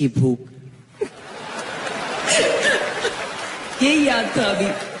जिस्म की भूख। यही याद था अभी,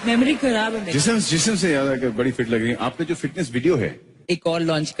 मेमोरी खराब है। जिस्म से याद है कि बड़ी फिट लग रही है। आपने जो फिटनेस वीडियो है, एक और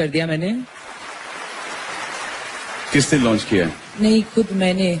लॉन्च कर दिया मैंने। किसने लॉन्च किया? नहीं, खुद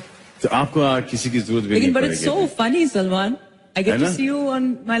मैंने। तो आपको किसी की जरूरत भी नहीं पड़ेगी। But it's so funny, Salman. I get to see you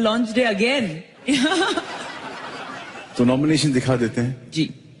on my launch day again. तो नॉमिनेशन दिखा देते हैं जी,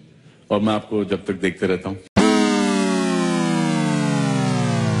 और मैं आपको जब तक देखते रहता हूँ।